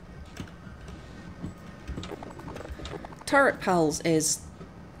 Turret pals is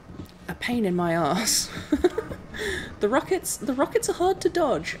a pain in my arse. The rockets are hard to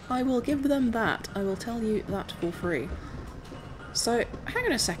dodge. I will give them that. I will tell you that for free. So, hang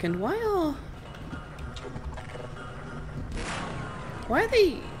on a second. Why are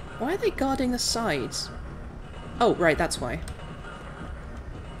they guarding the sides? Oh, right, that's why.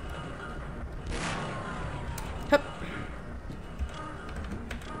 Hup.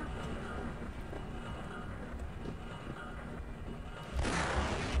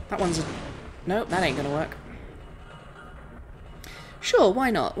 That one's a... Nope, that ain't gonna work. Sure, why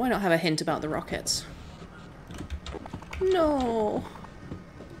not? Why not have a hint about the rockets? No.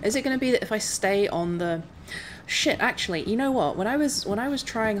 Is it gonna be that if I stay on the... Shit, actually, you know what? When I was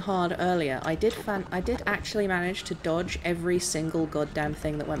trying hard earlier, I did actually manage to dodge every single goddamn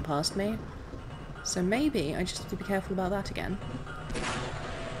thing that went past me. So maybe I just have to be careful about that again.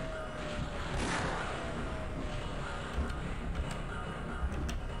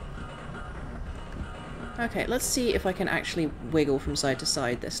 Okay, let's see if I can actually wiggle from side to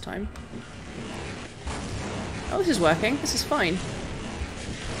side this time. Oh, this is working. This is fine.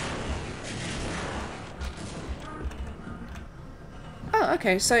 Oh,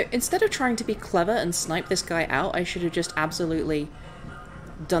 okay, so instead of trying to be clever and snipe this guy out, I should have just absolutely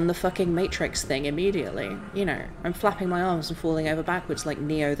done the fucking Matrix thing immediately. You know, I'm flapping my arms and falling over backwards like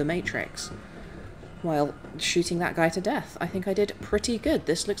Neo the Matrix, while shooting that guy to death. I think I did pretty good.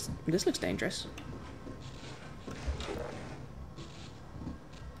 This looks dangerous.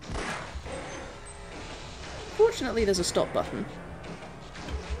 Fortunately, there's a stop button.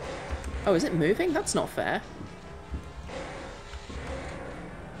 Oh, is it moving? That's not fair.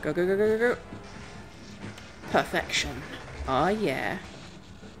 Go, go, go, go, go, go. Perfection. Ah, yeah.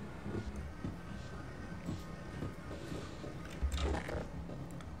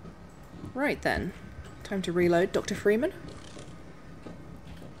 Right then. Time to reload Dr. Freeman.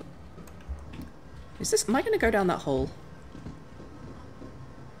 Is this... Am I going to go down that hole?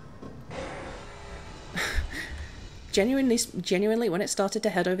 Genuinely, when it started to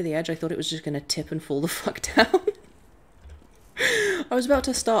head over the edge, I thought it was just going to tip and fall the fuck down. I was about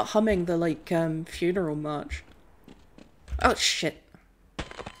to start humming the, like, funeral march. Oh, shit.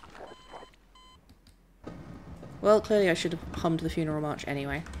 Well, clearly I should have hummed the funeral march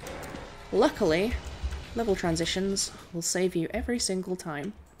anyway. Luckily, level transitions will save you every single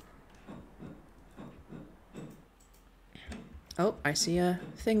time. Oh, I see a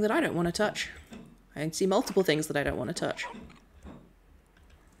thing that I don't want to touch. I see multiple things that I don't want to touch.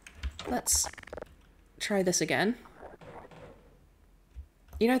 Let's try this again.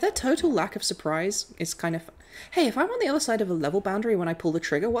 You know, their total lack of surprise is kind of... Hey, if I'm on the other side of a level boundary when I pull the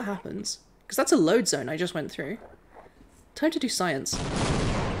trigger, what happens? Because that's a load zone I just went through. Time to do science.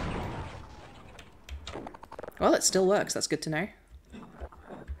 Well, it still works. That's good to know.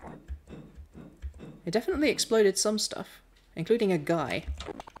 It definitely exploded some stuff, including a guy.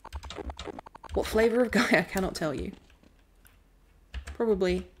 What flavour of guy, I cannot tell you.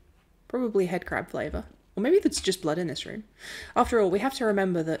 Probably head crab flavour. Or maybe that's just blood in this room. After all, we have to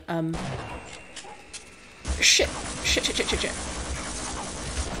remember that, Shit.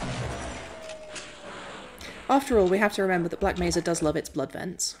 After all, we have to remember that Black Mesa does love its blood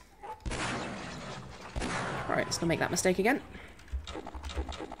vents. Alright, let's not make that mistake again.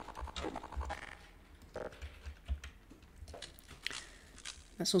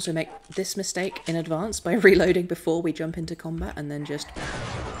 Let's also make this mistake in advance by reloading before we jump into combat and then just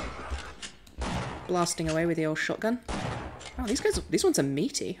blasting away with the old shotgun. Oh, these ones are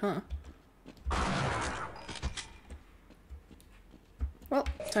meaty, huh? Well,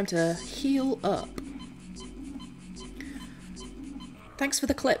 time to heal up. Thanks for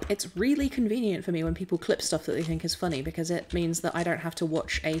the clip. It's really convenient for me when people clip stuff that they think is funny, because it means that I don't have to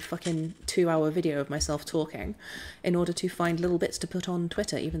watch a fucking 2-hour video of myself talking in order to find little bits to put on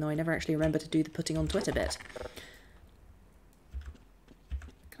Twitter, even though I never actually remember to do the putting on Twitter bit.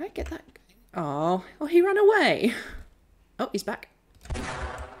 Can I get that? Oh, he ran away. Oh, he's back.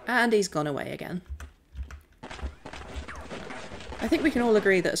 And he's gone away again. I think we can all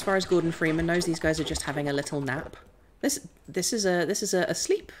agree that as far as Gordon Freeman knows, these guys are just having a little nap. This is a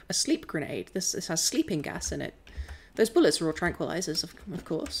sleep grenade. This has sleeping gas in it. Those bullets are all tranquilizers, of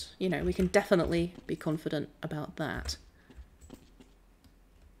course. You know, we can definitely be confident about that.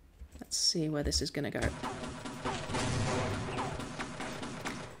 Let's see where this is going to go.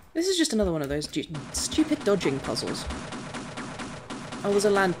 This is just another one of those stupid dodging puzzles. Oh, there's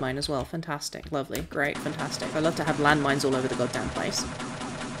a landmine as well. Fantastic. Lovely. Great. Fantastic. I love to have landmines all over the goddamn place.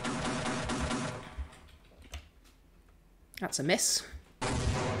 That's a miss.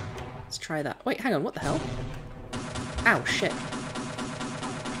 Let's try that. Wait, hang on. What the hell? Ow, shit.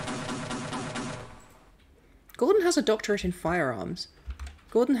 Gordon has a doctorate in firearms.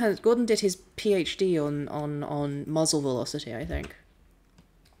 Gordon did his PhD on muzzle velocity, I think.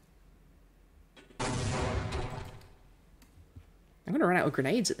 I'm gonna run out of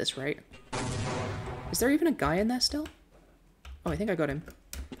grenades at this rate. Is there even a guy in there still? Oh, I think I got him.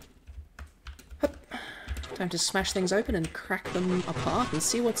 Hup. Time to smash things open and crack them apart and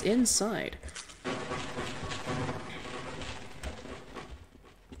see what's inside.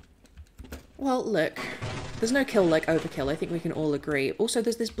 Well, look. There's no kill like overkill, I think we can all agree. Also,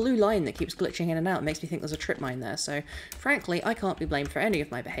 there's this blue line that keeps glitching in and out. It makes me think there's a trip mine there, so frankly, I can't be blamed for any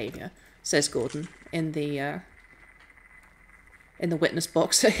of my behaviour, says Gordon in the witness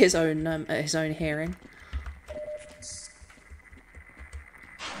box at his own hearing.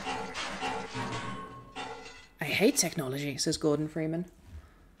 I hate technology, says Gordon Freeman.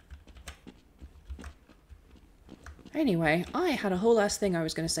 Anyway, I had a whole ass thing I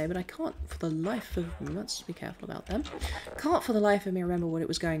was going to say, but I can't for the life of me, let's be careful about them, can't for the life of me remember what it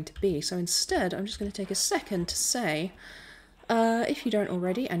was going to be, so instead I'm just going to take a second to say, if you don't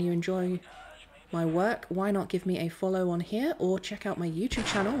already and you enjoy my work, why not give me a follow on here, or check out my YouTube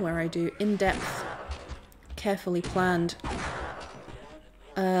channel where I do in-depth, carefully planned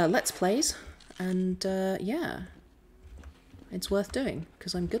Let's Plays, and yeah, it's worth doing,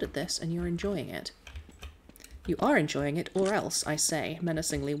 because I'm good at this and you're enjoying it. You are enjoying it, or else, I say,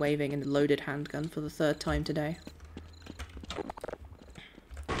 menacingly waving a loaded handgun for the 3rd time today.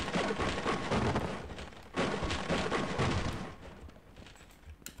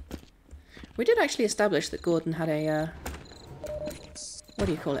 We did actually establish that Gordon had a, what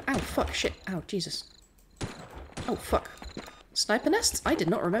do you call it? Ow, fuck, shit, ow, Jesus. Oh, fuck. Sniper nests? I did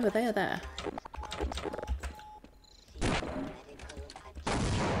not remember they are there.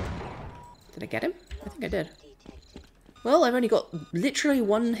 Did I get him? I think I did. Well, I've only got literally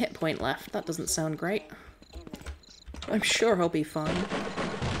 1 hit point left. That doesn't sound great. I'm sure I'll be fine.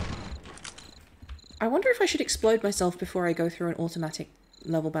 I wonder if I should explode myself before I go through an automatic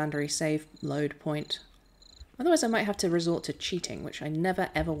level boundary save load point. Otherwise I might have to resort to cheating, which I never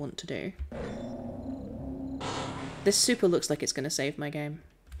ever want to do. This super looks like it's going to save my game.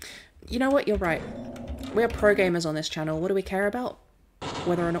 You know what? You're right. We're pro gamers on this channel. What do we care about?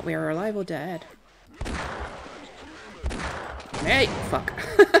 Whether or not we are alive or dead. Hey, fuck.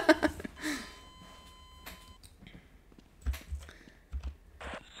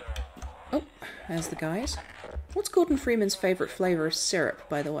 Oh, there's the guys. What's Gordon Freeman's favourite flavour of syrup,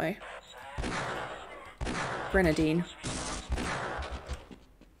 by the way? Grenadine.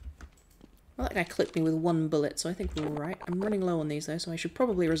 Well, that guy clipped me with 1 bullet, so I think we're alright. I'm running low on these, though, so I should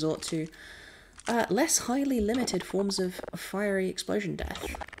probably resort to less highly limited forms of fiery explosion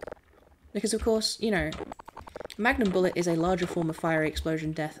death. Because, of course, you know, Magnum bullet is a larger form of fiery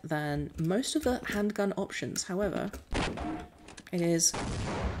explosion death than most of the handgun options. However, it is...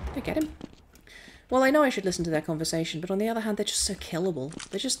 Did I get him? Well, I know I should listen to their conversation, but on the other hand, they're just so killable.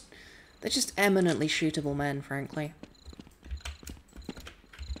 They're just eminently shootable men, frankly.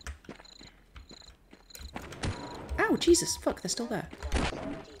 Ow, Jesus, fuck, they're still there.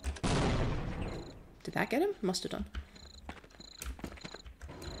 Did that get him? Must have done.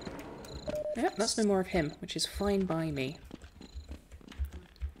 Yep, that's no more of him, which is fine by me.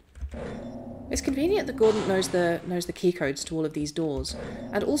 It's convenient that Gordon knows the key codes to all of these doors,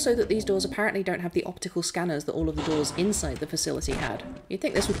 and also that these doors apparently don't have the optical scanners that all of the doors inside the facility had. You'd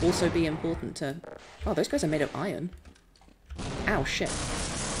think this would also be important to... Oh, those guys are made of iron. Ow, shit.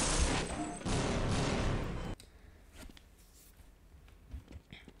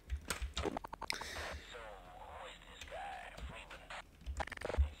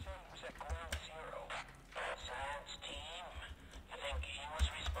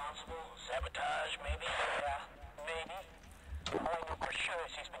 Sabotage, maybe? Yeah, maybe. All I know for sure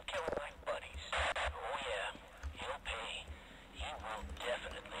is he's been killing my buddies. Oh yeah, he'll pay. He will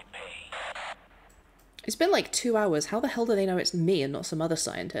definitely pay. It's been like 2 hours. How the hell do they know it's me and not some other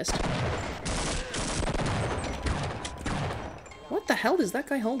scientist? What the hell is that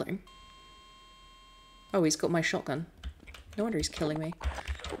guy holding? Oh, he's got my shotgun. No wonder he's killing me.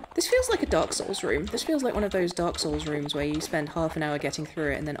 This feels like a Dark Souls room. This feels like one of those Dark Souls rooms where you spend half an hour getting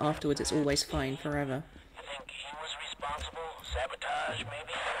through it and then afterwards it's always fine forever. You think he was responsible? Sabotage, maybe?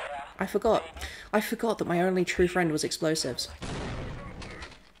 Yeah. I forgot that my only true friend was explosives.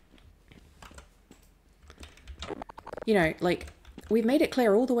 You know, like, we've made it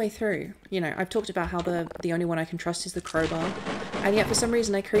clear all the way through. You know, I've talked about how the only one I can trust is the crowbar. And yet, for some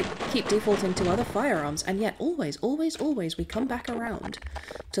reason, I keep defaulting to other firearms. And yet, always, always, always, we come back around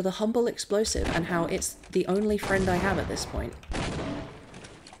to the humble explosive and how it's the only friend I have at this point.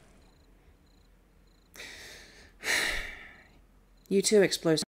 You too,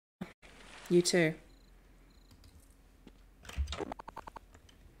 explosive. You too.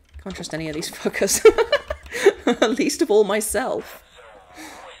 Can't trust any of these fuckers. Least of all myself.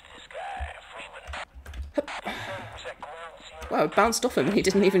 Wow, it bounced off him and he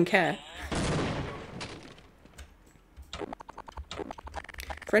didn't even care.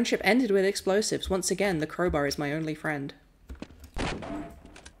 Friendship ended with explosives. Once again, the crowbar is my only friend.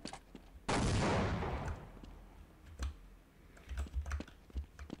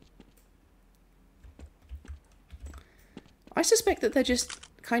 I suspect that they're just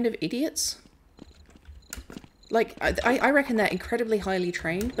kind of idiots. Like, I reckon they're incredibly highly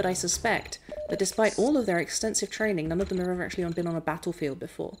trained, but I suspect that despite all of their extensive training, none of them have ever actually been on a battlefield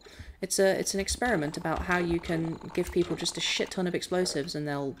before. It's an experiment about how you can give people just a shit ton of explosives and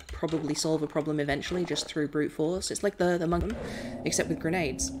they'll probably solve a problem eventually just through brute force. It's like the monkey, except with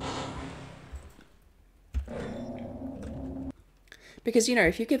grenades. Because, you know,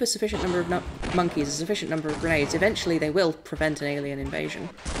 if you give a sufficient number of monkeys a sufficient number of grenades, eventually they will prevent an alien invasion.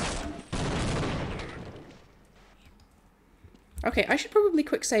 Okay, I should probably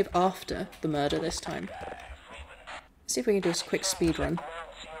quick save after the murder this time. See if we can do a quick speed run.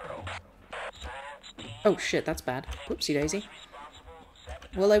 Oh shit, that's bad. Whoopsie daisy.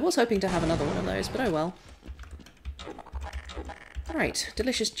 Well, I was hoping to have another one of those, but oh well. Alright,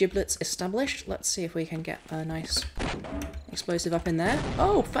 delicious giblets established. Let's see if we can get a nice explosive up in there.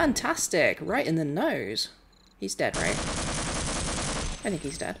 Oh, fantastic! Right in the nose. He's dead, right? I think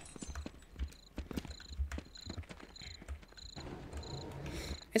he's dead.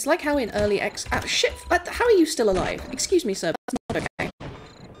 It's like how in early shit! How are you still alive? Excuse me, sir, that's not okay.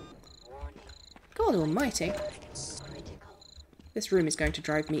 God almighty. This room is going to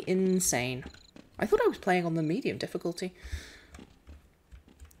drive me insane. I thought I was playing on the medium difficulty.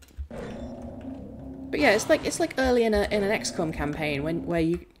 But yeah, it's like early in an XCOM campaign where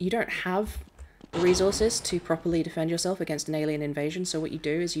you don't have the resources to properly defend yourself against an alien invasion, so what you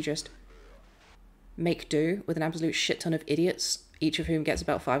do is you just make do with an absolute shit ton of idiots, each of whom gets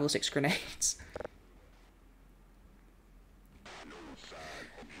about 5 or 6 grenades.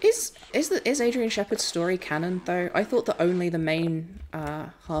 Is Adrian Shepard's story canon, though? I thought that only the main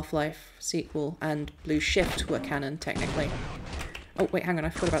Half-Life sequel and Blue Shift were canon, technically. Oh, wait, hang on, I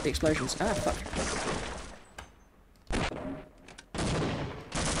forgot about the explosions. Ah, fuck.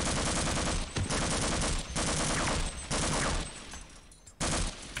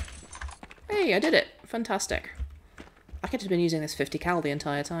 Hey, I did it! Fantastic. I could have been using this 50 cal the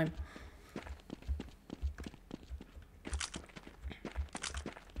entire time.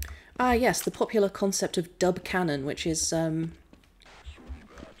 Ah, yes, the popular concept of dub canon, which is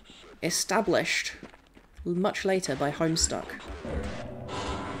established much later by Homestuck.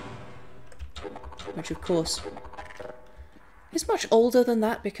 Which, of course, is much older than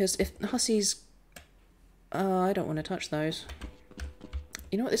that, because if Hussey's... I don't want to touch those.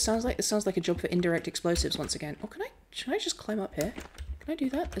 You know what this sounds like? This sounds like a job for indirect explosives once again. Oh, should I just climb up here? Can I do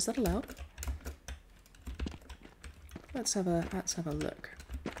that? Is that allowed? Let's have a look.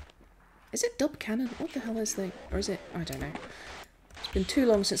 Is it dub canon? What the hell is the... or is it... I don't know. It's been too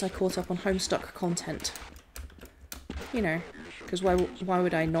long since I caught up on Homestuck content. You know, because why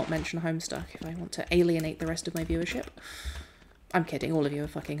would I not mention Homestuck if I want to alienate the rest of my viewership? I'm kidding, all of you are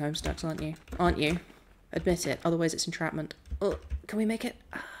fucking Homestucks, aren't you? Aren't you? Admit it, otherwise it's entrapment. Oh, can we make it?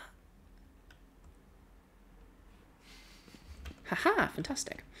 Haha,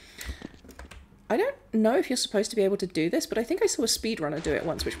 fantastic. I don't know if you're supposed to be able to do this, but I think I saw a speedrunner do it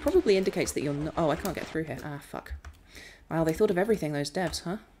once, which probably indicates that you're not... Oh, I can't get through here. Ah, fuck. Wow, they thought of everything, those devs,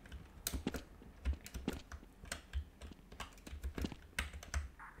 huh?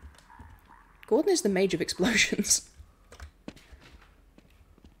 Gordon is the mage of explosions.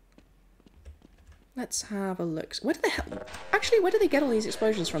 Let's have a look. Where do they actually, where do they get all these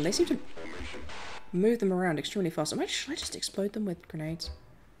explosions from? They seem to move them around extremely fast. Should I just explode them with grenades?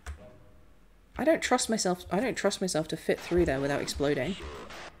 I don't trust myself to fit through there without exploding.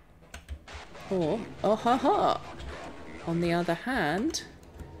 Or, oh ha ha! On the other hand,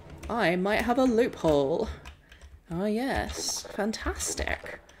 I might have a loophole. Ah yes,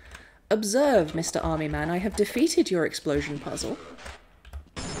 fantastic. Observe, Mr. Army Man, I have defeated your explosion puzzle.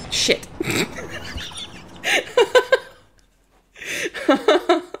 Shit.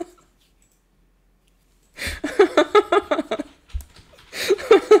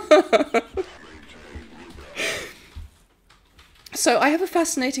 So I have a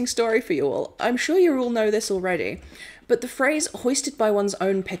fascinating story for you all. I'm sure you all know this already, but the phrase hoisted by one's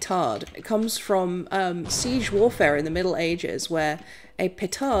own petard comes from siege warfare in the Middle Ages, where a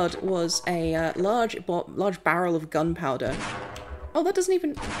petard was a large barrel of gunpowder. Oh, that doesn't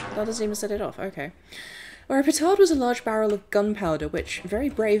even set it off. Okay. Where a petard was a large barrel of gunpowder which very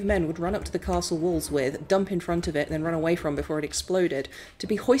brave men would run up to the castle walls with, dump in front of it, and then run away from before it exploded. To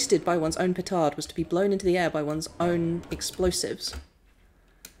be hoisted by one's own petard was to be blown into the air by one's own explosives.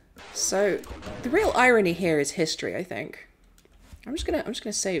 So, the real irony here is history, I think. I'm just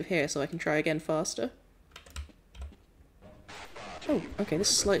gonna save here so I can try again faster. Oh, okay,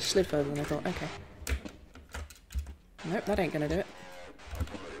 this slid further than I thought. Okay. Nope, that ain't gonna do it.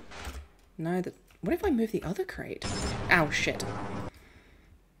 No, that... What if I move the other crate? Ow, shit.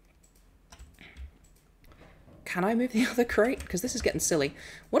 Can I move the other crate? Because this is getting silly.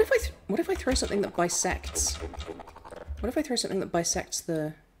 What if I throw something that bisects? What if I throw something that bisects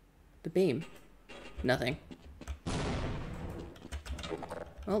the beam? Nothing.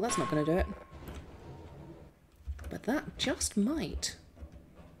 Well, that's not going to do it. But that just might.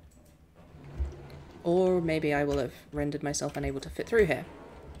 Or maybe I will have rendered myself unable to fit through here.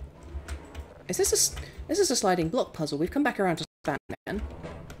 Is this a sliding block puzzle? We've come back around to Span again.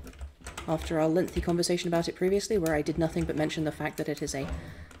 After our lengthy conversation about it previously, where I did nothing but mention the fact that it is a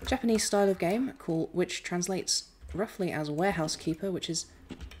Japanese style of game which translates roughly as Warehouse Keeper, which has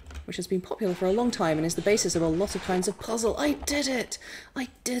been popular for a long time and is the basis of a lot of kinds of puzzle. I did it! I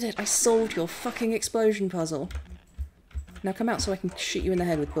did it! I solved your fucking explosion puzzle. Now come out so I can shoot you in the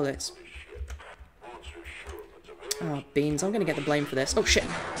head with bullets. Oh, beans. I'm gonna get the blame for this. Oh, shit.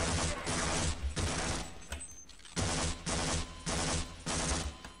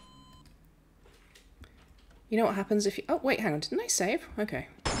 You know what happens if you... Oh, wait, hang on. Didn't I save? Okay.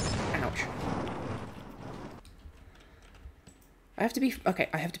 Ouch. I have to be... Okay,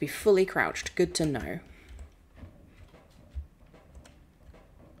 I have to be fully crouched. Good to know.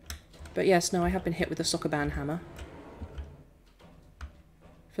 But yes, no, I have been hit with a soccer ban hammer.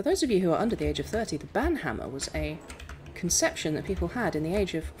 For those of you who are under the age of 30, the ban hammer was a conception that people had in the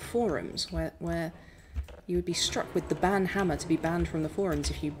age of forums, where you would be struck with the ban hammer to be banned from the forums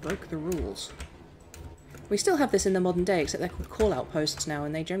if you broke the rules. We still have this in the modern day, except they're called call-out posts now,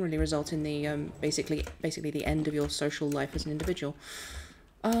 and they generally result in the, basically the end of your social life as an individual.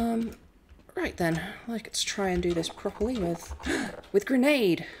 Right then, let's try and do this properly with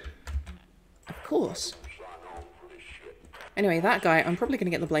grenade! Of course. Anyway, that guy, I'm probably going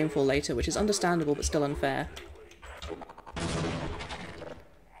to get the blame for later, which is understandable but still unfair.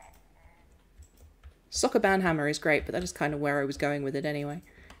 Soccer ban hammer is great, but that is kind of where I was going with it anyway.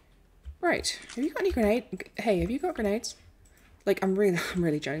 Right, have you got any grenade? Hey, have you got grenades? Like, I'm really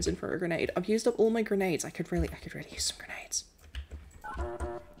jonesing for a grenade. I've used up all my grenades. I could really use some grenades.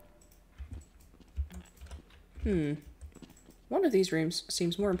 One of these rooms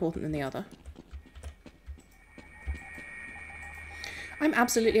seems more important than the other. I'm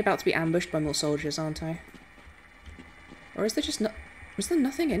absolutely about to be ambushed by more soldiers, aren't I? Or is there just is there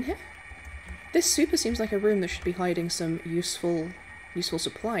nothing in here? This super seems like a room that should be hiding some useful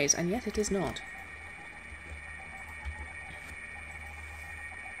supplies, and yet it is not.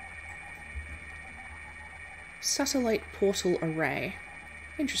 Satellite portal array.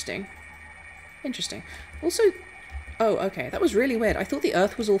 Interesting. Interesting. Also... Oh, okay. That was really weird. I thought the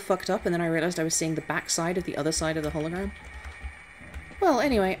Earth was all fucked up, and then I realised I was seeing the backside of the other side of the hologram. Well,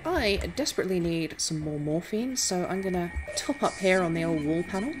 anyway, I desperately need some more morphine, so I'm gonna top up here on the old wall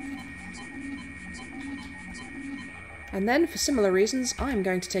panel. And then, for similar reasons, I'm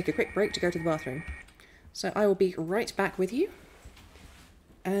going to take a quick break to go to the bathroom. So I will be right back with you.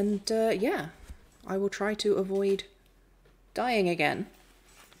 And, yeah, I will try to avoid dying again.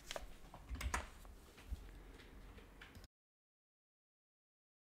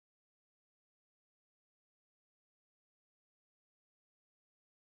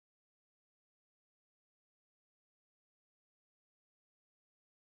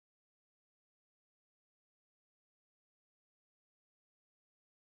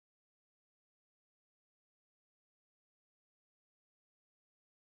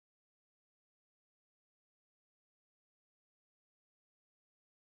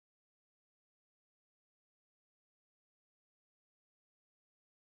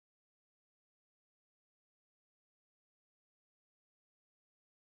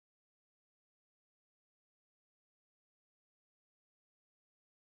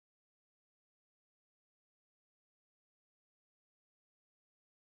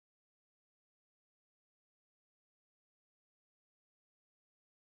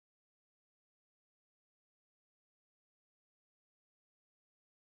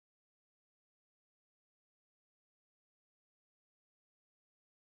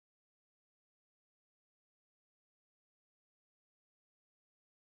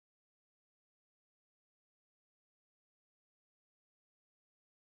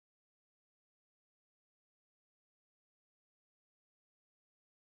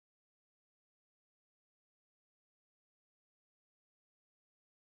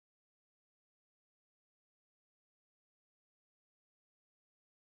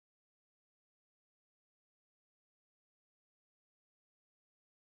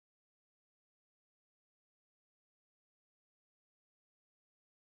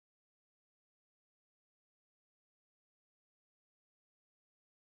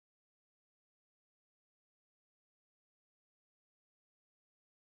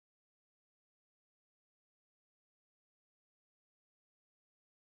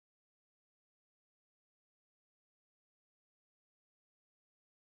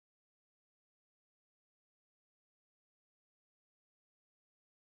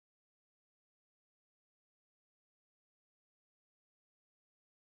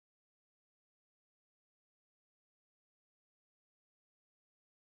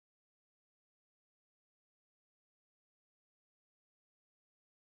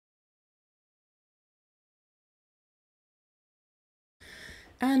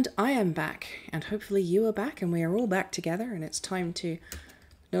 And I am back, and hopefully you are back, and we are all back together, and it's time to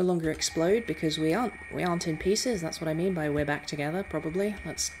no longer explode, because we aren't in pieces. That's what I mean by we're back together, probably.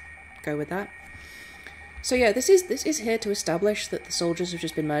 Let's go with that. So yeah, this is here to establish that the soldiers have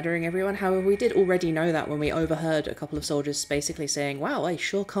just been murdering everyone. However, we did already know that when we overheard a couple of soldiers basically saying, wow, I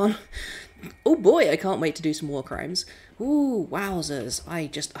sure can't... oh boy, I can't wait to do some war crimes. Ooh, wowzers. I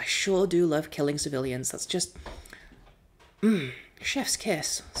sure do love killing civilians. That's just... chef's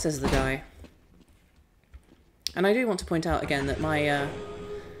kiss, says the guy. And I do want to point out again that my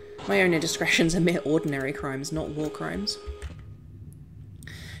own indiscretions are mere ordinary crimes, not war crimes.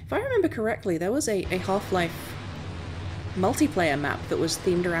 If I remember correctly, there was a Half-Life multiplayer map that was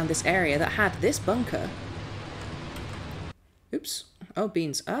themed around this area that had this bunker. Oops. Oh,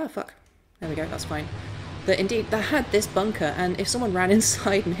 beans. Ah, fuck. There we go, that's fine. That had this bunker, and if someone ran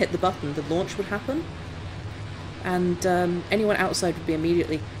inside and hit the button, the launch would happen. And anyone outside would be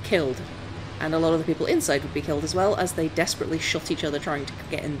immediately killed. And a lot of the people inside would be killed as well, as they desperately shot each other trying to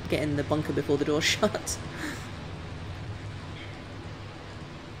get in the bunker before the door shut.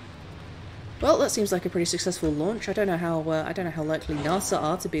 Well, that seems like a pretty successful launch. I don't know how likely NASA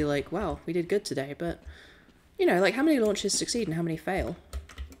are to be like, wow, we did good today, but you know, like how many launches succeed and how many fail?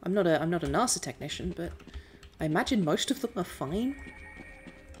 I'm not a NASA technician, but I imagine most of them are fine.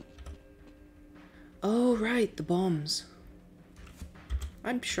 Oh right, the bombs.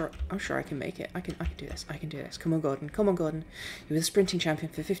 I'm sure I can make it. I can do this. I can do this. Come on, Gordon. Come on, Gordon. You were the sprinting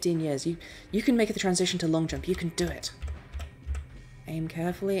champion for 15 years. You can make the transition to long jump. You can do it. Aim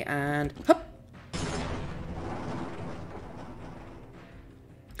carefully and hop.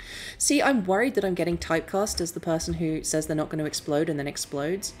 See, I'm worried that I'm getting typecast as the person who says they're not going to explode and then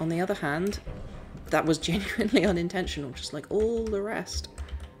explodes. On the other hand, that was genuinely unintentional, just like all the rest.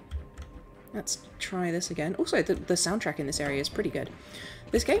 Let's try this again. Also, the soundtrack in this area is pretty good.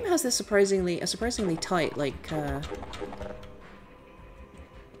 This game has this surprisingly tight, like,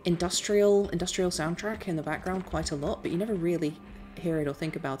 industrial soundtrack in the background quite a lot, but you never really hear it or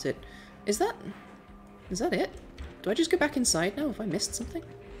think about it. Is that it? Do I just go back inside now? Have I missed something?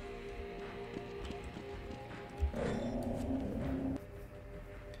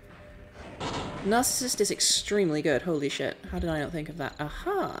 Narcissist is extremely good. Holy shit. How did I not think of that?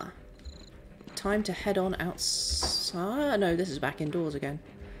 Aha! Time to head on outside. No, this is back indoors again.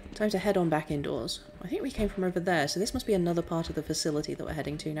 Time to head on back indoors. I think we came from over there, so this must be another part of the facility that we're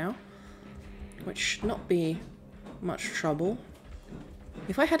heading to now. Which should not be much trouble.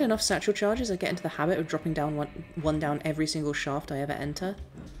 If I had enough satchel charges, I'd get into the habit of dropping down one down every single shaft I ever enter.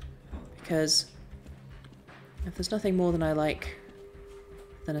 Because if there's nothing more than I like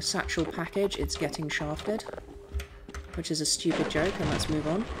than a satchel package, it's getting shafted. Which is a stupid joke, and let's move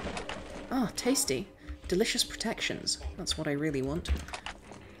on. Ah, tasty. Delicious protections. That's what I really want.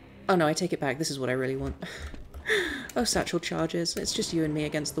 Oh no, I take it back. This is what I really want. Oh, satchel charges. It's just you and me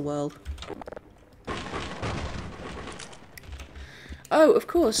against the world. Oh, of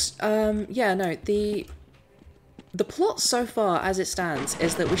course. Yeah, no, the plot so far, as it stands,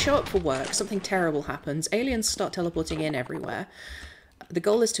 is that we show up for work, something terrible happens, aliens start teleporting in everywhere. The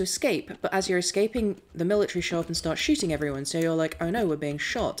goal is to escape, but as you're escaping, the military show up and start shooting everyone, so you're like, oh no, we're being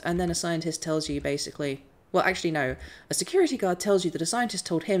shot. And then a scientist tells you basically... Well, actually, no. A security guard tells you that a scientist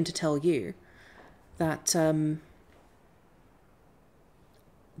told him to tell you that,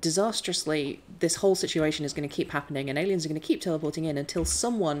 disastrously, this whole situation is going to keep happening, and aliens are going to keep teleporting in until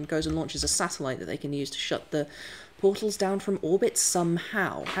someone goes and launches a satellite that they can use to shut the portals down from orbit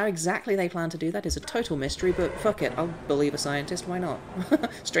somehow. How exactly they plan to do that is a total mystery, but fuck it, I'll believe a scientist, why not?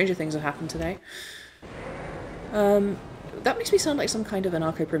 Stranger things have happened today. That makes me sound like some kind of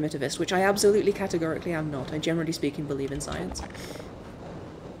anarcho-primitivist, which I absolutely categorically am not. I generally speaking believe in science.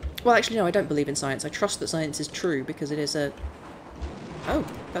 Well, actually no, I don't believe in science. I trust that science is true because it is a... Oh,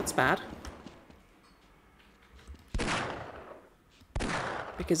 that's bad.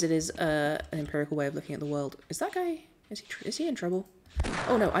 Because it is an empirical way of looking at the world. Is that guy... Is he in trouble?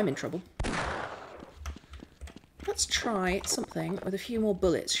 Oh no, I'm in trouble. Let's try something with a few more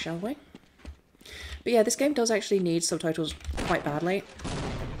bullets, shall we? But yeah, this game does actually need subtitles quite badly.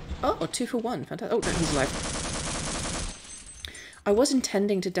 Oh, 2 for 1. Fantastic. Oh, no, he's alive. I was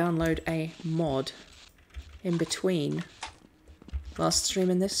intending to download a mod in between last stream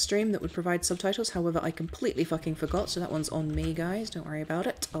and this stream that would provide subtitles. However, I completely fucking forgot, so that one's on me, guys. Don't worry about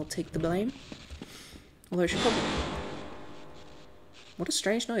it. I'll take the blame. Although it should probably... What a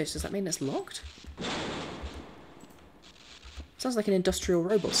strange noise. Does that mean it's locked? Sounds like an industrial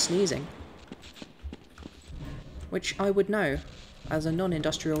robot sneezing. Which I would know, as a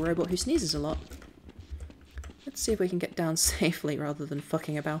non-industrial robot who sneezes a lot. see if we can get down safely rather than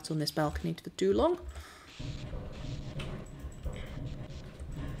fucking about on this balcony for too long.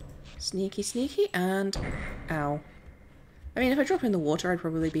 Sneaky, sneaky, and... ow. I mean, if I drop in the water, I'd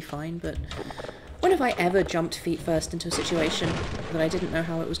probably be fine, but... when have I ever jumped feet first into a situation that I didn't know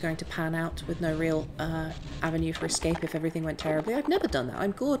how it was going to pan out with no real avenue for escape if everything went terribly? I've never done that.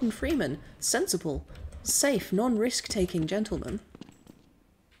 I'm Gordon Freeman. Sensible, safe, non-risk-taking gentleman.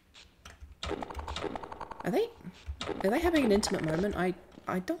 Are they having an intimate moment? I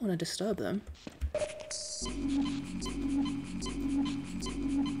don't want to disturb them.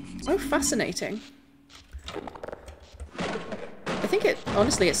 Oh, fascinating. I think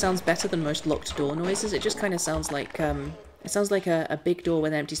honestly, it sounds better than most locked door noises. It just kind of sounds like, it sounds like a big door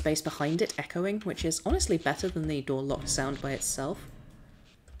with an empty space behind it echoing, which is honestly better than the door locked sound by itself.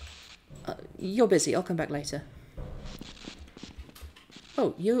 You're busy, I'll come back later.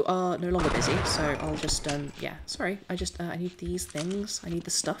 Oh, you are no longer busy, so I'll just, yeah, sorry. I need these things. I need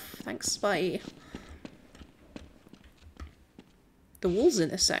the stuff. Thanks, bye. The walls in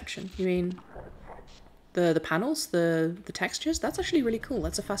this section, you mean the panels, the textures? That's actually really cool.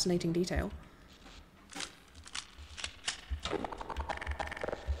 That's a fascinating detail.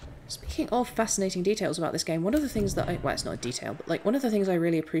 Speaking of fascinating details about this game, one of the things that well, it's not a detail, but like one of the things I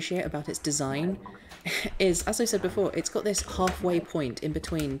really appreciate about its design is, as I said before, it's got this halfway point in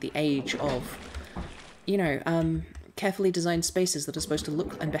between the age of, you know, carefully designed spaces that are supposed to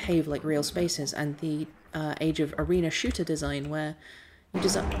look and behave like real spaces, and the age of arena shooter design where you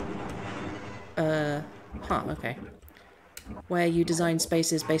design... okay. Where you design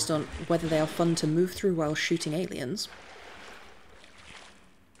spaces based on whether they are fun to move through while shooting aliens.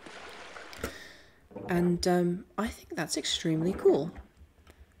 And I think that's extremely cool.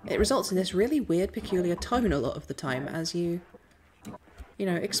 It results in this really weird, peculiar tone a lot of the time as you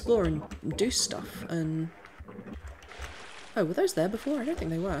know, explore and do stuff, and... oh, were those there before? I don't think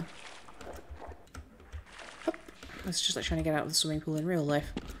they were. Hop. That's just like trying to get out of the swimming pool in real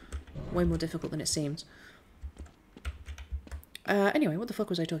life. Way more difficult than it seems. Anyway, what the fuck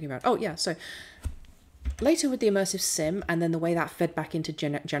was I talking about? Oh, yeah, so... later with the immersive sim, and then the way that fed back into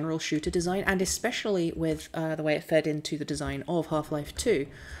general shooter design, and especially with the way it fed into the design of Half-Life 2,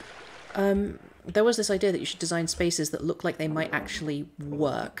 there was this idea that you should design spaces that look like they might actually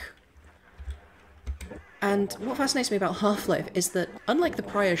work. And what fascinates me about Half-Life is that, unlike the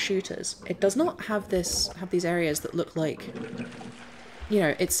prior shooters, it does not have these areas that look like... you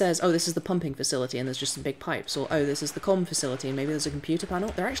know, it says, oh, this is the pumping facility and there's just some big pipes, or oh, this is the comm facility and maybe there's a computer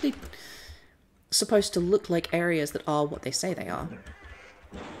panel. They're actually supposed to look like areas that are what they say they are.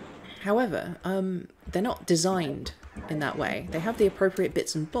 However, they're not designed in that way. They have the appropriate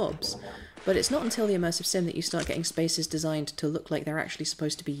bits and bobs, but it's not until the immersive sim that you start getting spaces designed to look like they're actually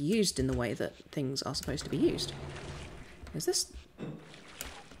supposed to be used in the way that things are supposed to be used. Is this...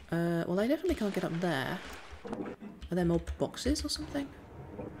 well, I definitely can't get up there. Are there more boxes or something?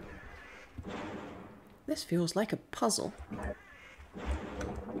 This feels like a puzzle.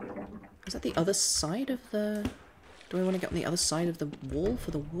 Is that the other side of the... do I want to get on the other side of the wall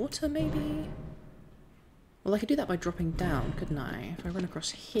for the water, maybe? Well, I could do that by dropping down, couldn't I? If I run across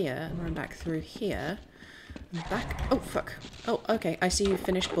here and run back through here... and back... oh, fuck. Oh, okay, I see you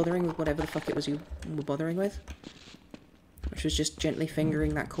finished bothering with whatever the fuck it was you were bothering with. Which was just gently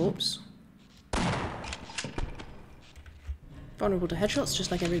fingering that corpse. Vulnerable to headshots, just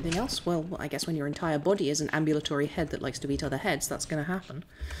like everything else. Well, I guess when your entire body is an ambulatory head that likes to eat other heads, that's going to happen.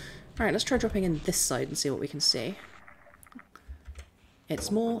 Alright, let's try dropping in this side and see what we can see. It's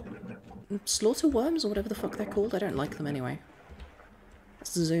more... slaughter worms, or whatever the fuck they're called. I don't like them anyway.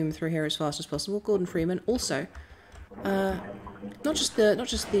 Let's zoom through here as fast as possible. Gordon Freeman. Also, not just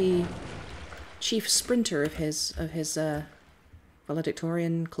the chief sprinter of his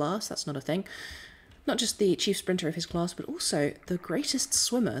valedictorian class, that's not a thing. Not just the chief sprinter of his class, but also the greatest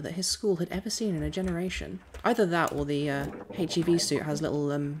swimmer that his school had ever seen in a generation. Either that or the HEV suit has little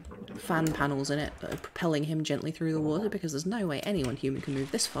fan panels in it that are propelling him gently through the water, because there's no way anyone human can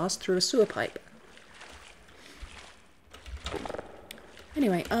move this fast through a sewer pipe.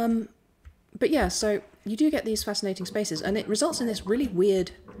 Anyway, but yeah, so you do get these fascinating spaces, and it results in this really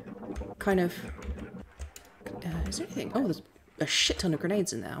weird kind of... is there anything? Oh, there's a shit ton of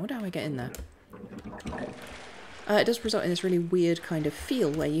grenades in there. I wonder how I get in there. It does result in this really weird kind of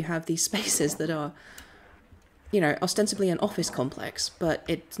feel where you have these spaces that are, you know, ostensibly an office complex, but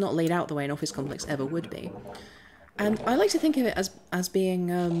it's not laid out the way an office complex ever would be. And I like to think of it as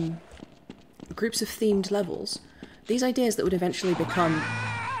being groups of themed levels. These ideas that would eventually become...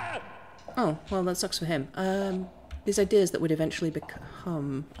 oh, well, that sucks for him. These ideas that would eventually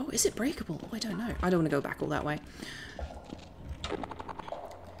become... Oh, is it breakable? Oh, I don't know. I don't want to go back all that way.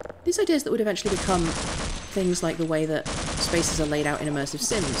 These ideas that would eventually become things like the way that spaces are laid out in immersive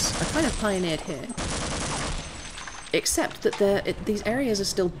sims are kind of pioneered here. Except that these areas are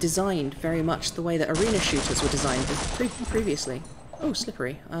still designed very much the way that arena shooters were designed previously. Oh,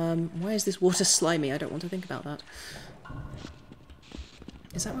 slippery. Why is this water slimy? I don't want to think about that.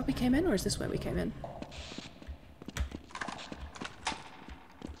 Is that where we came in, or is this where we came in?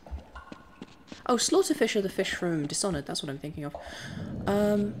 Oh, slaughterfish are the fish from Dishonored, that's what I'm thinking of.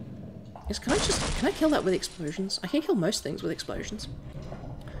 Can I kill that with explosions? I can kill most things with explosions.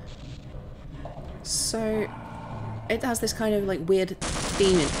 So, it has this kind of like weird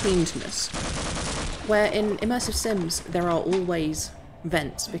themedness, where in immersive sims there are always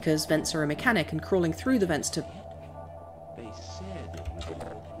vents, because vents are a mechanic, and crawling through the vents to... They said it was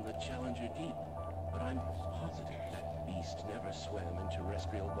all from the Challenger Deep, but I'm positive that beast never swam in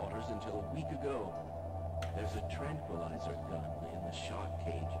terrestrial waters until a week ago. There's a tranquilizer gun in the shark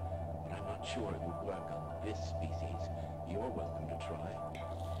cage, but I'm not sure it would work on this species. You're welcome to try.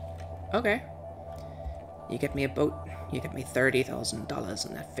 Okay. You get me a boat, you get me $30,000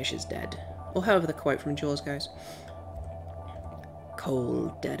 and that fish is dead. Or however the quote from Jaws goes.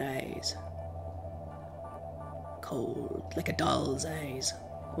 Cold, dead eyes. Cold, like a doll's eyes.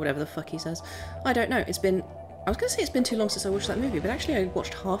 Whatever the fuck he says. I don't know, it's been... I was going to say it's been too long since I watched that movie, but actually I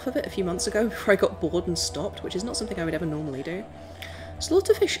watched half of it a few months ago before I got bored and stopped, which is not something I would ever normally do.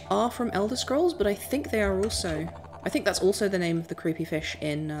 Slaughterfish are from Elder Scrolls, but I think they are also... I think that's also the name of the creepy fish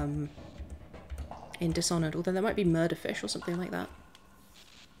in Dishonored, although there might be murderfish or something like that.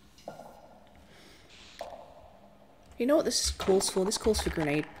 You know what this calls for? This calls for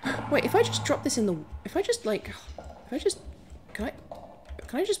grenade. Wait, if I just drop this in the... Can I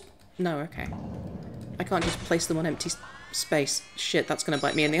just... No, okay. I can't just place them on empty space. Shit, that's gonna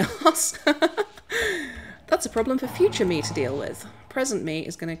bite me in the ass. That's a problem for future me to deal with. Present me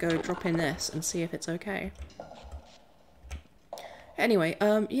is gonna go drop in this and see if it's okay. Anyway,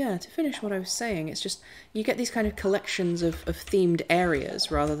 yeah, to finish what I was saying, it's just, you get these kind of collections of themed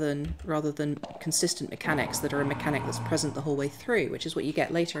areas rather than consistent mechanics that are a mechanic that's present the whole way through, which is what you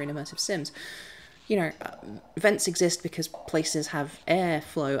get later in immersive sims. You know, vents exist because places have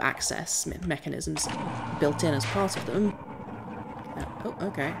airflow access mechanisms built in as part of them. Oh,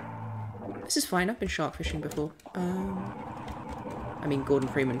 okay. This is fine, I've been shark fishing before. I mean, Gordon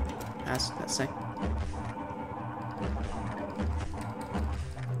Freeman has, let's say.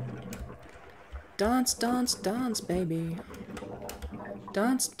 Dance, dance, dance, baby.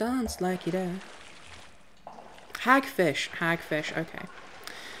 Dance, dance like you dare. Hagfish, okay.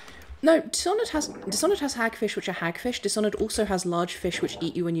 No, Dishonored has hagfish which are hagfish. Dishonored also has large fish which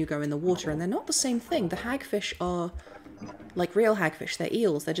eat you when you go in the water, and they're not the same thing. The hagfish are like real hagfish. They're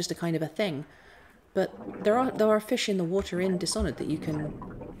eels. They're just a kind of a thing. But there are fish in the water in Dishonored that you can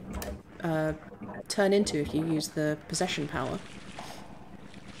turn into if you use the possession power.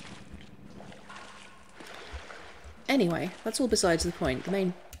 Anyway, that's all besides the point. The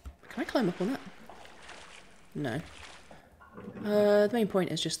main... Can I climb up on that? No. The main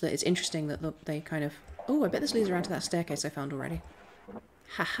point is just that it's interesting that they kind of... Oh, I bet this leads around to that staircase I found already.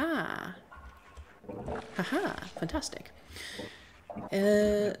 Haha. Haha. Fantastic.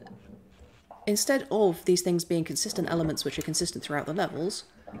 Instead of these things being consistent elements which are consistent throughout the levels,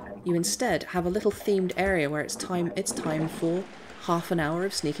 you instead have a little themed area where it's time for half an hour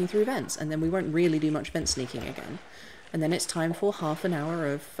of sneaking through vents, and then we won't really do much vent sneaking again. And then it's time for half an hour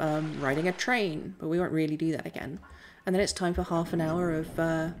of riding a train, but we won't really do that again. And then it's time for half an hour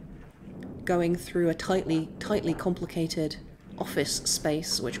of going through a tightly complicated office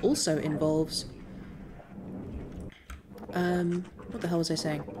space, which also involves... what the hell was I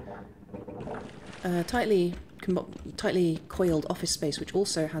saying? Tightly coiled office space, which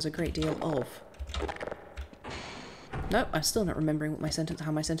also has a great deal of... No, I'm still not remembering what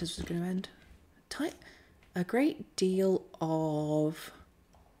how my sentence was going to end. A great deal of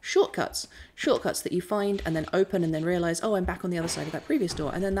shortcuts. Shortcuts that you find and then open and then realise, oh, I'm back on the other side of that previous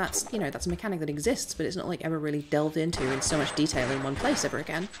door. And then that's, you know, that's a mechanic that exists, but it's not like ever really delved into in so much detail in one place ever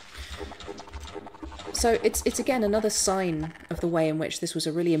again. So it's again another sign of the way in which this was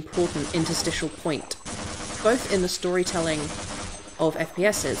a really important interstitial point, both in the storytelling of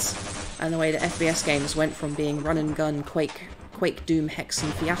FPSs and the way that FPS games went from being run and gun Quake, Doom, Hex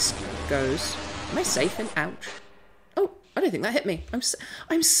and fiascos. Am I safe? And ouch. Oh, I don't think that hit me. I'm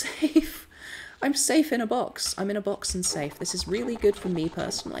safe. I'm safe in a box. I'm in a box and safe. This is really good for me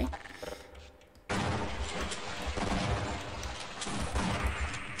personally.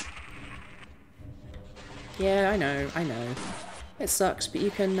 Yeah, I know. It sucks, but you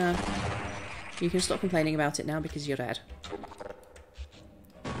can stop complaining about it now because you're dead.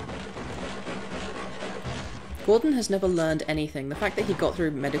 Gordon has never learned anything. The fact that he got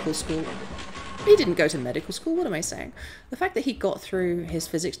through medical school... He didn't go to medical school, what am I saying? The fact that he got through his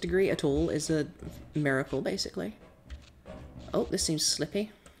physics degree at all is a miracle, basically. Oh, this seems slippy.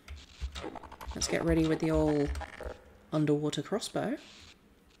 Let's get ready with the old underwater crossbow.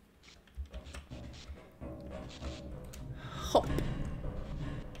 Hop.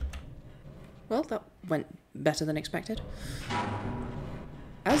 Well, that went better than expected.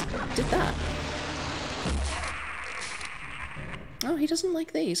 As did that. Oh, he doesn't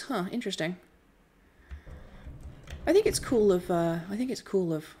like these, huh? Interesting. I think it's cool of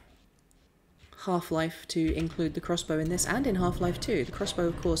Half-Life to include the crossbow in this, and in Half-Life 2. The crossbow,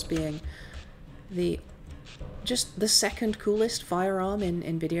 of course, being just the second coolest firearm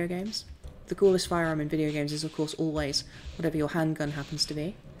in video games. The coolest firearm in video games is, of course, always whatever your handgun happens to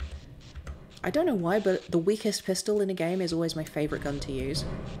be. I don't know why, but the weakest pistol in a game is always my favourite gun to use.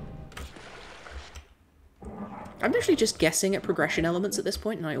 I'm actually just guessing at progression elements at this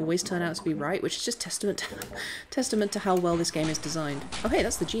point, and I always turn out to be right, which is just testament to how well this game is designed. Oh hey,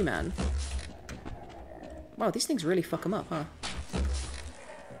 that's the G-Man. Wow, these things really fuck them up, huh?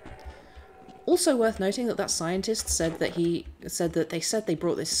 Also worth noting that scientist said that they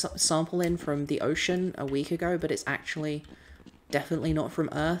brought this sample in from the ocean a week ago, but it's actually definitely not from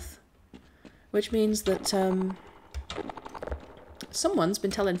Earth. Which means that, someone's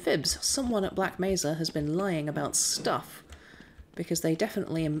been telling fibs. Someone at Black Mesa has been lying about stuff. Because they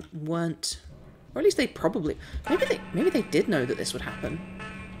definitely weren't... Or at least they probably... Maybe they did know that this would happen.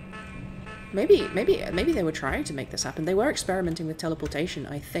 Maybe they were trying to make this happen. They were experimenting with teleportation,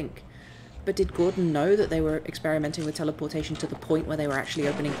 I think. But did Gordon know that they were experimenting with teleportation to the point where they were actually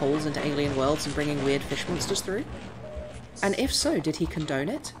opening holes into alien worlds and bringing weird fish monsters through? And if so, did he condone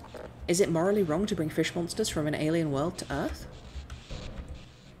it? Is it morally wrong to bring fish monsters from an alien world to Earth?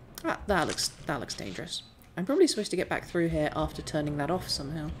 Ah, that looks dangerous. I'm probably supposed to get back through here after turning that off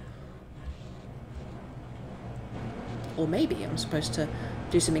somehow. Or maybe I'm supposed to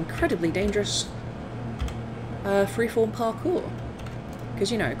do some incredibly dangerous freeform parkour.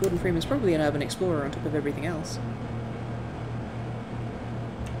 Because, you know, Gordon Freeman's probably an urban explorer on top of everything else.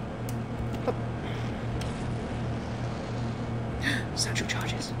 Oh. Satchel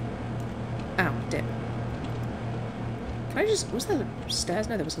charges. Ow, dip. Can I just... Was there stairs?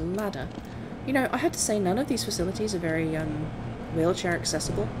 No, there was a ladder. You know, I had to say none of these facilities are very, wheelchair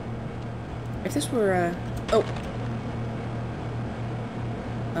accessible. If this were, Oh!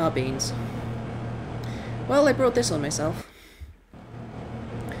 Ah, beans. Well, I brought this on myself.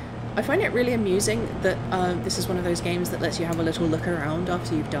 I find it really amusing that this is one of those games that lets you have a little look around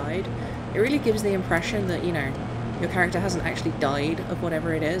after you've died. It really gives the impression that, you know, your character hasn't actually died of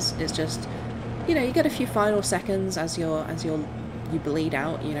whatever it is. It's just, you know, you get a few final seconds as you bleed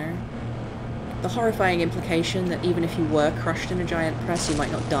out, you know. The horrifying implication that even if you were crushed in a giant press, you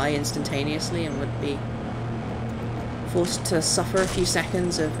might not die instantaneously and would be forced to suffer a few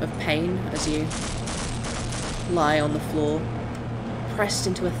seconds of pain as you lie on the floor, pressed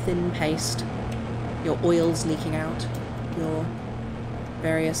into a thin paste, your oils leaking out, your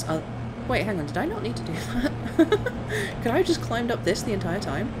various other... Wait, hang on, did I not need to do that? Could I have just climbed up this the entire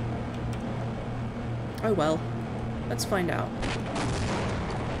time? Oh well, let's find out.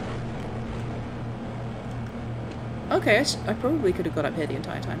 Okay, I probably could have got up here the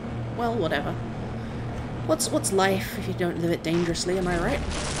entire time. Well, whatever. What's life if you don't live it dangerously, am I right?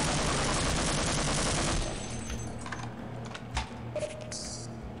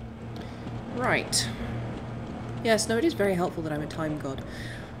 Right. Yes, no, it is very helpful that I'm a time god.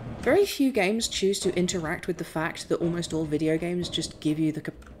 Very few games choose to interact with the fact that almost all video games just give you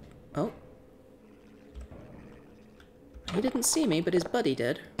the Oh. He didn't see me, but his buddy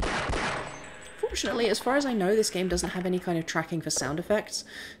did. Fortunately, as far as I know, this game doesn't have any kind of tracking for sound effects,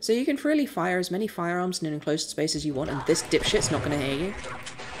 so you can freely fire as many firearms in an enclosed space as you want, and this dipshit's not going to hear you.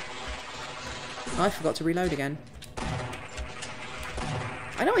 Oh, I forgot to reload again.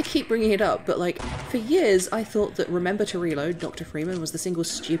 I know I keep bringing it up, but like, for years I thought that remember to reload, Dr. Freeman, was the single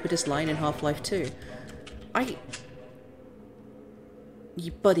stupidest line in Half-Life 2.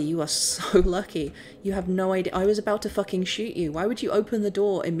 Buddy, you are so lucky. You have no idea. I was about to fucking shoot you. Why would you open the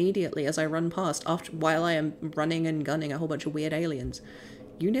door immediately as I run past while I am running and gunning a whole bunch of weird aliens?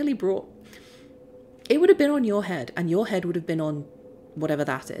 You nearly brought... It would have been on your head, and your head would have been on whatever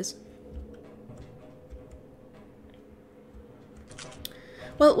that is.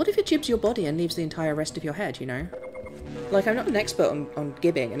 Well, what if it jibs your body and leaves the entire rest of your head, you know? Like, I'm not an expert on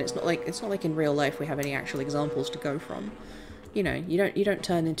gibbing, and it's not like in real life we have any actual examples to go from. You know, you don't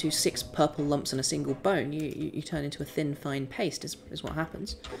turn into 6 purple lumps and a single bone. You turn into a thin, fine paste is what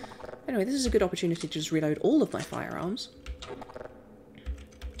happens. Anyway, this is a good opportunity to just reload all of my firearms.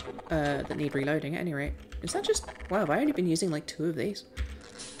 That need reloading at any rate. Is that just... Wow, have I only been using like 2 of these?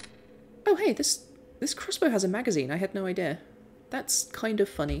 Oh hey, this crossbow has a magazine. I had no idea. That's kind of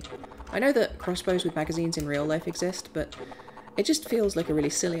funny. I know that crossbows with magazines in real life exist, but it just feels like a really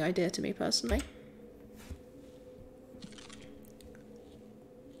silly idea to me personally.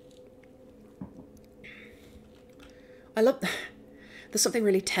 I love... There's something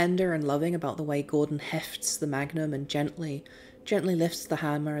really tender and loving about the way Gordon hefts the magnum and gently lifts the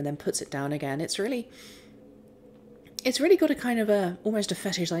hammer and then puts it down again. It's really got a kind of almost a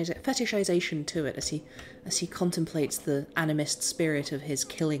fetishization to it as he contemplates the animist spirit of his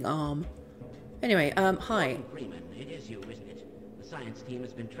killing arm. Anyway, hi. Freeman, it is you, isn't it? The science team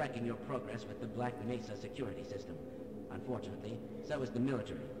has been tracking your progress with the Black Mesa security system. Unfortunately, so is the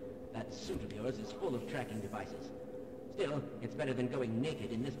military. That suit of yours is full of tracking devices. Still, it's better than going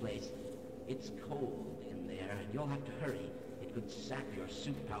naked in this place. It's cold in there, and you'll have to hurry. It could sap your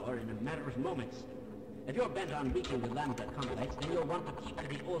suit power in a matter of moments. If you're bent on reaching the Lambda complex, then you'll want to keep to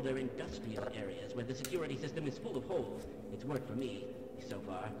the older industrial areas where the security system is full of holes. It's worked for me, so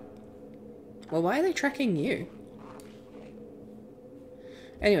far. Well, why are they tracking you?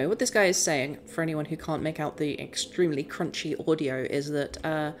 Anyway, what this guy is saying, for anyone who can't make out the extremely crunchy audio, is that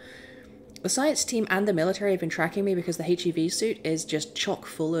the science team and the military have been tracking me because the HEV suit is just chock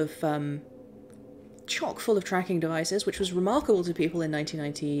full of tracking devices, which was remarkable to people in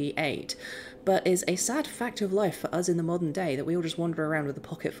 1998, but is a sad fact of life for us in the modern day that we all just wander around with a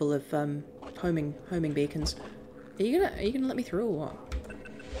pocket full of homing beacons. Are you gonna let me through or what?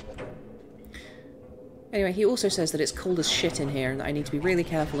 Anyway, he also says that it's cold as shit in here and that I need to be really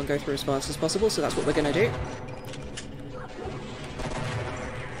careful and go through as fast as possible, so that's what we're gonna do.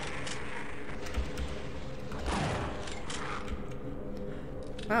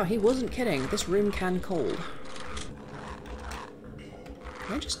 Wow, he wasn't kidding. This room can cold.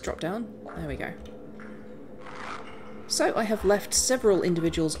 Can I just drop down? There we go. So I have left several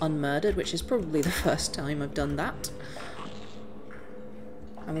individuals unmurdered, which is probably the first time I've done that.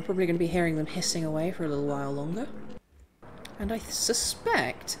 And we're probably going to be hearing them hissing away for a little while longer. And I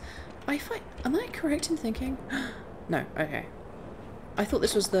suspect... Am I correct in thinking? No, okay. I thought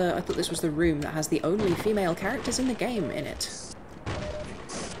this was the room that has the only female characters in the game in it.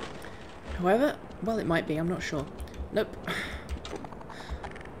 However, well, it might be, I'm not sure. Nope.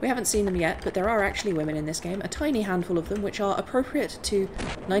 We haven't seen them yet, but there are actually women in this game, a tiny handful of them, which are appropriate to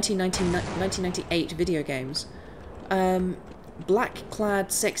 1998 video games.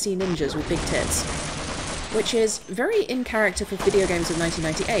 Black-clad, sexy ninjas with big tits. Which is very in character for video games of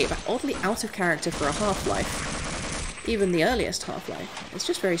 1998, but oddly out of character for a Half-Life. Even the earliest Half-Life. It's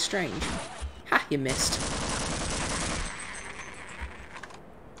just very strange. Ha, you missed.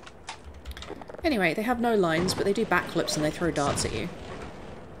 Anyway, they have no lines, but they do backflips and they throw darts at you.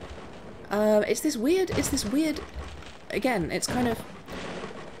 It's this weird... Again, it's kind of...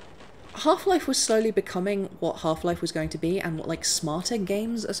 Half-Life was slowly becoming what Half-Life was going to be and what, like, smarter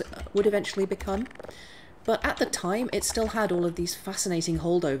games would eventually become. But at the time, it still had all of these fascinating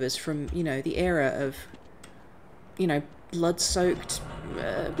holdovers from, you know, the era of, you know, blood-soaked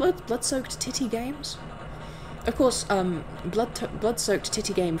titty games. Of course, Blood-Soaked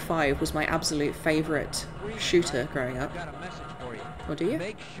Titty Game 5 was my absolute favourite shooter growing up. Got a message for you. Or do you?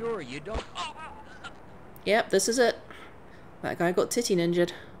 Make sure you don't... Yep, this is it. That guy got titty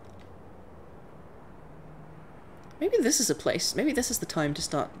ninja'd. Maybe this is a place. Maybe this is the time to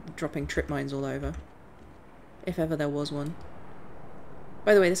start dropping trip mines all over. If ever there was one.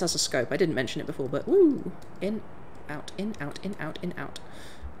 By the way, this has a scope. I didn't mention it before, but woo! In, out, in, out, in, out, in, out.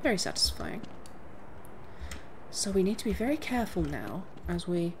 Very satisfying. So we need to be very careful now as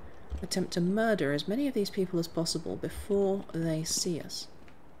we attempt to murder as many of these people as possible before they see us.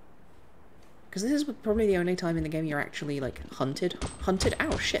 Because this is probably the only time in the game you're actually, like, hunted. Hunted?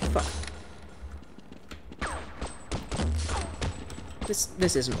 Ow, shit, fuck.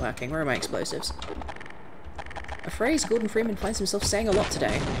 This isn't working. Where are my explosives? A phrase Gordon Freeman finds himself saying a lot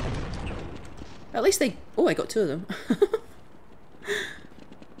today. At least they... Oh, I got 2 of them.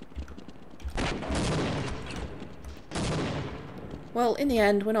 Well, in the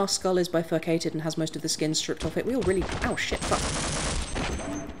end, when our skull is bifurcated and has most of the skin stripped off it, we all really... Ow, shit, fuck.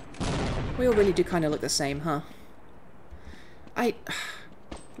 We all really do kind of look the same, huh?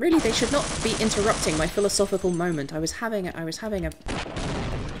 Really, they should not be interrupting my philosophical moment. I was having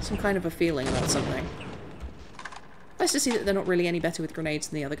some kind of a feeling about something. Nice to see that they're not really any better with grenades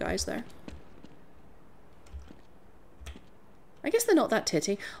than the other guys, though. I guess they're not that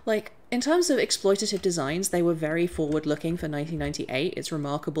titty. Like, in terms of exploitative designs, they were very forward-looking for 1998. It's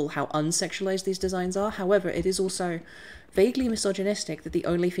remarkable how unsexualized these designs are. However, it is also vaguely misogynistic that the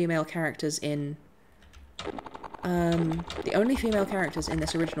only female characters in...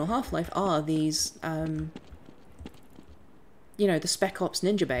 this original Half-Life are these, you know, the spec-ops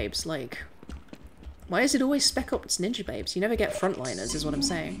ninja babes. Like, why is it always spec-ops ninja babes? You never get frontliners, is what I'm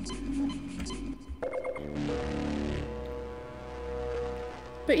saying.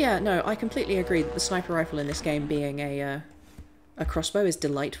 But yeah, no, I completely agree that the sniper rifle in this game being a crossbow is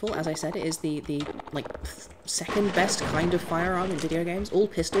delightful. As I said, it is the like, second best kind of firearm in video games. All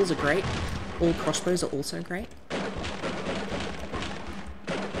pistols are great. All crossbows are also great.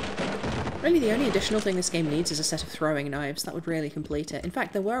 Really, the only additional thing this game needs is a set of throwing knives. That would really complete it. In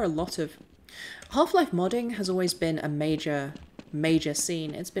fact, there were a lot of... Half-Life modding has always been a major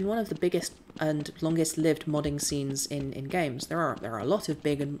scene. It's been one of the biggest and longest-lived modding scenes in games. There are a lot of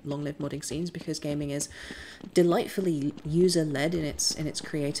big and long-lived modding scenes because gaming is delightfully user-led in its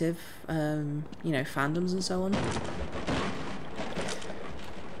creative, you know, fandoms and so on.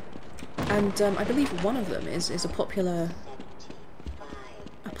 And I believe one of them is a popular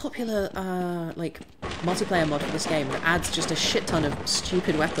like multiplayer mod for this game that adds just a shit ton of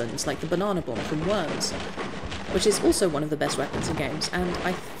stupid weapons, like the banana bomb from Worms, which is also one of the best weapons in games, and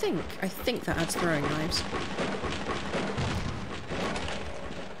I think that adds throwing knives.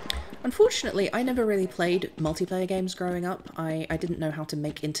 Unfortunately, I never really played multiplayer games growing up. I didn't know how to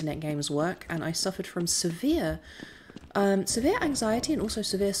make internet games work, and I suffered from severe anxiety and also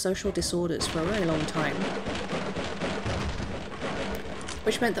severe social disorders for a very long time.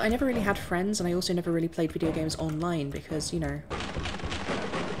 Which meant that I never really had friends, and I also never really played video games online because, you know,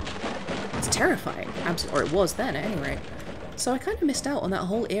 it's terrifying. Or it was then, at any rate. So I kind of missed out on that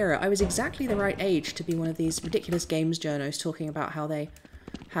whole era. I was exactly the right age to be one of these ridiculous games journos talking about how they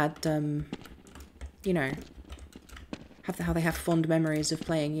had, you know, how they have fond memories of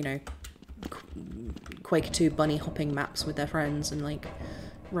playing, you know, Quake 2 bunny hopping maps with their friends and, like,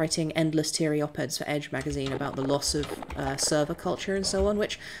 writing endless teary op-eds for Edge magazine about the loss of server culture and so on,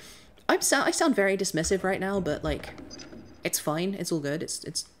 which I sound very dismissive right now, but, like, it's fine, it's all good,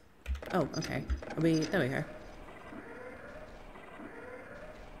 it's... Oh, okay. There we go.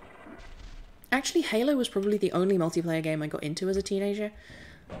 Actually, Halo was probably the only multiplayer game I got into as a teenager,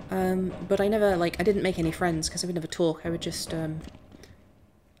 but I never, like, I didn't make any friends because I would never talk. I would just,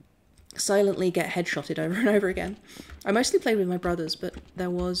 silently get headshotted over and over again. I mostly played with my brothers, but there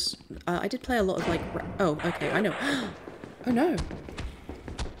was... I did play a lot of, like... Oh, okay, I know. Oh, no.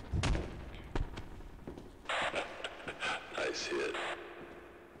 I see it.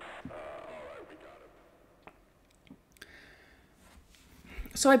 Alright, we got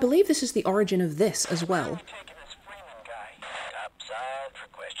him. So I believe this is the origin of this as well. Taking this Freeman guy. Topside for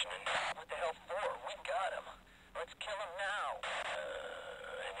questioning. What the hell for? We got him. Let's kill him now.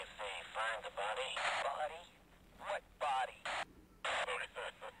 And if they find the body... Body? What body?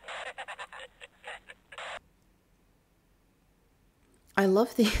 I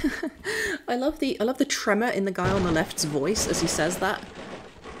love the I love the tremor in the guy on the left's voice as he says that.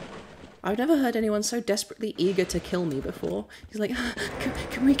 I've never heard anyone so desperately eager to kill me before. He's like,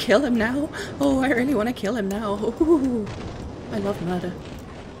 can we kill him now? Oh, I really want to kill him now. Ooh, I love murder.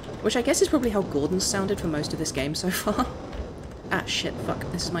 Which I guess is probably how Gordon's sounded for most of this game so far. Ah, shit,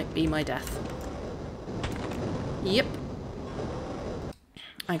 fuck. This might be my death. Yep.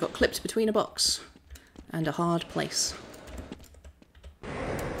 I got clipped between a box and a hard place.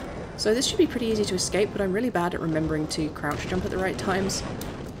 So this should be pretty easy to escape, but I'm really bad at remembering to crouch jump at the right times.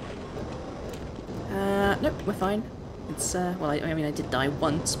 Nope, we're fine. It's, well, I mean, I did die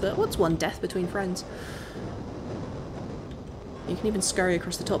once, but what's one death between friends? You can even scurry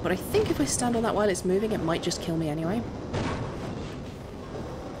across the top, but I think if I stand on that while it's moving, it might just kill me anyway.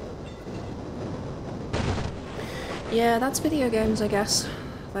 Yeah, that's video games, I guess.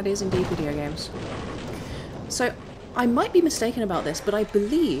 That is indeed video games. So, I might be mistaken about this, but I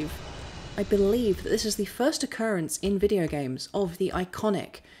believe that this is the first occurrence in video games of the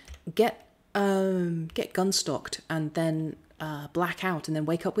iconic get gun-stocked and then black out and then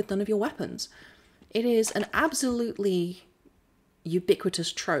wake up with none of your weapons. It is an absolutely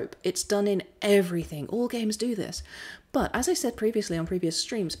ubiquitous trope. It's done in everything. All games do this. But as I said previously on previous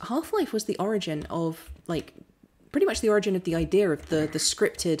streams, Half-Life was the origin of, like, pretty much the origin of the idea of the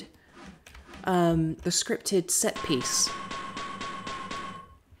scripted set piece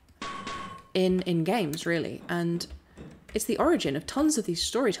in games, really, and it's the origin of tons of these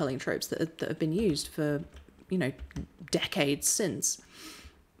storytelling tropes that have been used for, you know, decades since.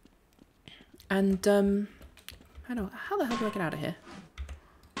 And, how the hell do I get out of here?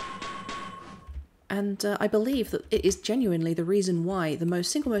 And I believe that it is genuinely the reason why the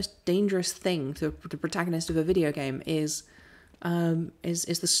single most dangerous thing to the protagonist of a video game is the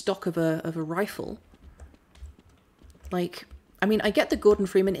stock of a rifle. Like, I mean, I get that Gordon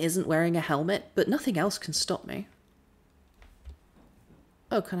Freeman isn't wearing a helmet, but nothing else can stop me.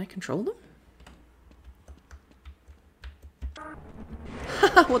 Oh, can I control them?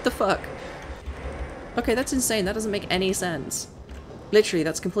 What the fuck? Okay, that's insane. That doesn't make any sense. Literally,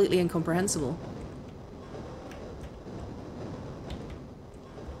 that's completely incomprehensible.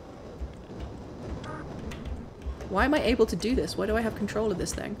 Why am I able to do this? Why do I have control of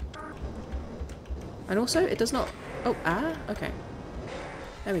this thing? And also, it does not... Oh, okay.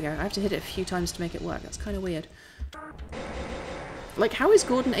 There we go. I have to hit it a few times to make it work. That's kind of weird. Like, how is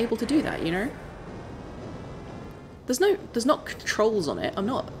Gordon able to do that, you know? There's not controls on it.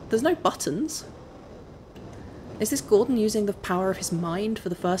 There's no buttons. Is this Gordon using the power of his mind for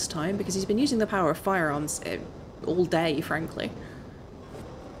the first time? Because he's been using the power of firearms all day, frankly.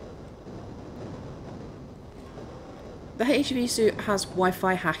 The HV suit has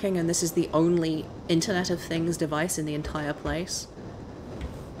Wi-Fi hacking, and this is the only Internet of Things device in the entire place.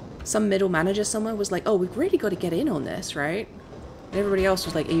 Some middle manager somewhere was like, oh, we've really got to get in on this, right? And everybody else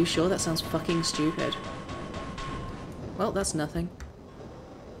was like, are you sure? That sounds fucking stupid. Well, that's nothing.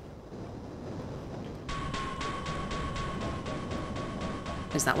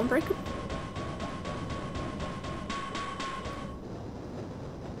 Is that one breakable?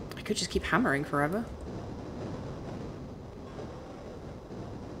 I could just keep hammering forever.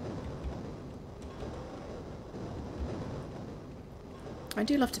 I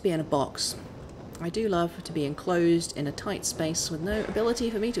do love to be in a box. I do love to be enclosed in a tight space with no ability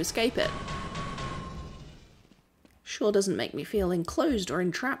for me to escape it. Sure doesn't make me feel enclosed or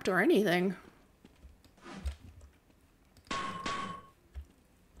entrapped or anything.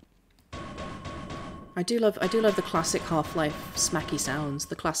 I do love the classic Half-Life smacky sounds,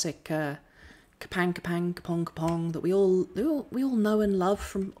 the classic kapang kapang kapong kapong that we all know and love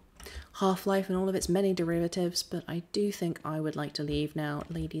from Half-Life and all of its many derivatives, but I do think I would like to leave now,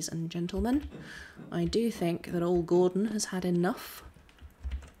 ladies and gentlemen. I do think that old Gordon has had enough.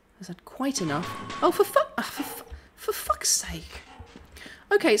 Has had quite enough. Oh, for fuck's sake.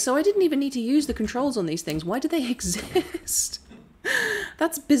 Okay, so I didn't even need to use the controls on these things. Why do they exist?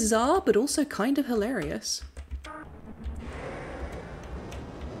 That's bizarre, but also kind of hilarious.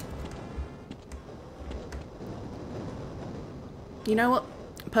 You know what?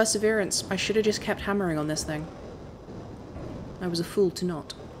 Perseverance. I should have just kept hammering on this thing. I was a fool to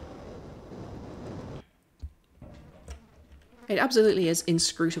not. It absolutely is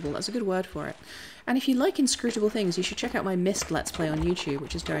inscrutable. That's a good word for it. And if you like inscrutable things, you should check out my Myst Let's Play on YouTube,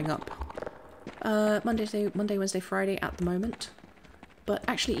 which is going up Monday, Wednesday, Friday at the moment. But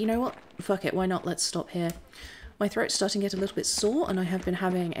actually, you know what? Fuck it, why not? Let's stop here. My throat's starting to get a little bit sore, and I have been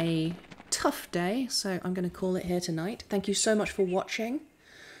having a tough day, so I'm going to call it here tonight. Thank you so much for watching.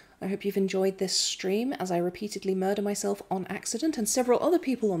 I hope you've enjoyed this stream as I repeatedly murder myself on accident, and several other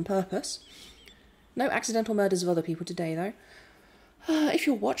people on purpose. No accidental murders of other people today, though. If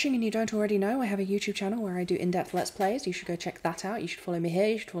you're watching and you don't already know, I have a YouTube channel where I do in-depth Let's Plays. You should go check that out. You should follow me here,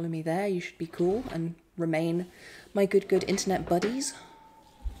 you should follow me there, you should be cool and remain my good internet buddies.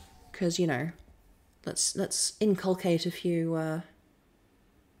 Because, you know, let's inculcate a few,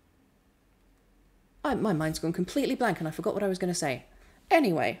 my mind's gone completely blank and I forgot what I was going to say.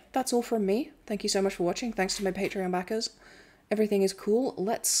 Anyway, that's all from me. Thank you so much for watching. Thanks to my Patreon backers. Everything is cool.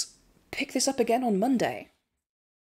 Let's pick this up again on Monday.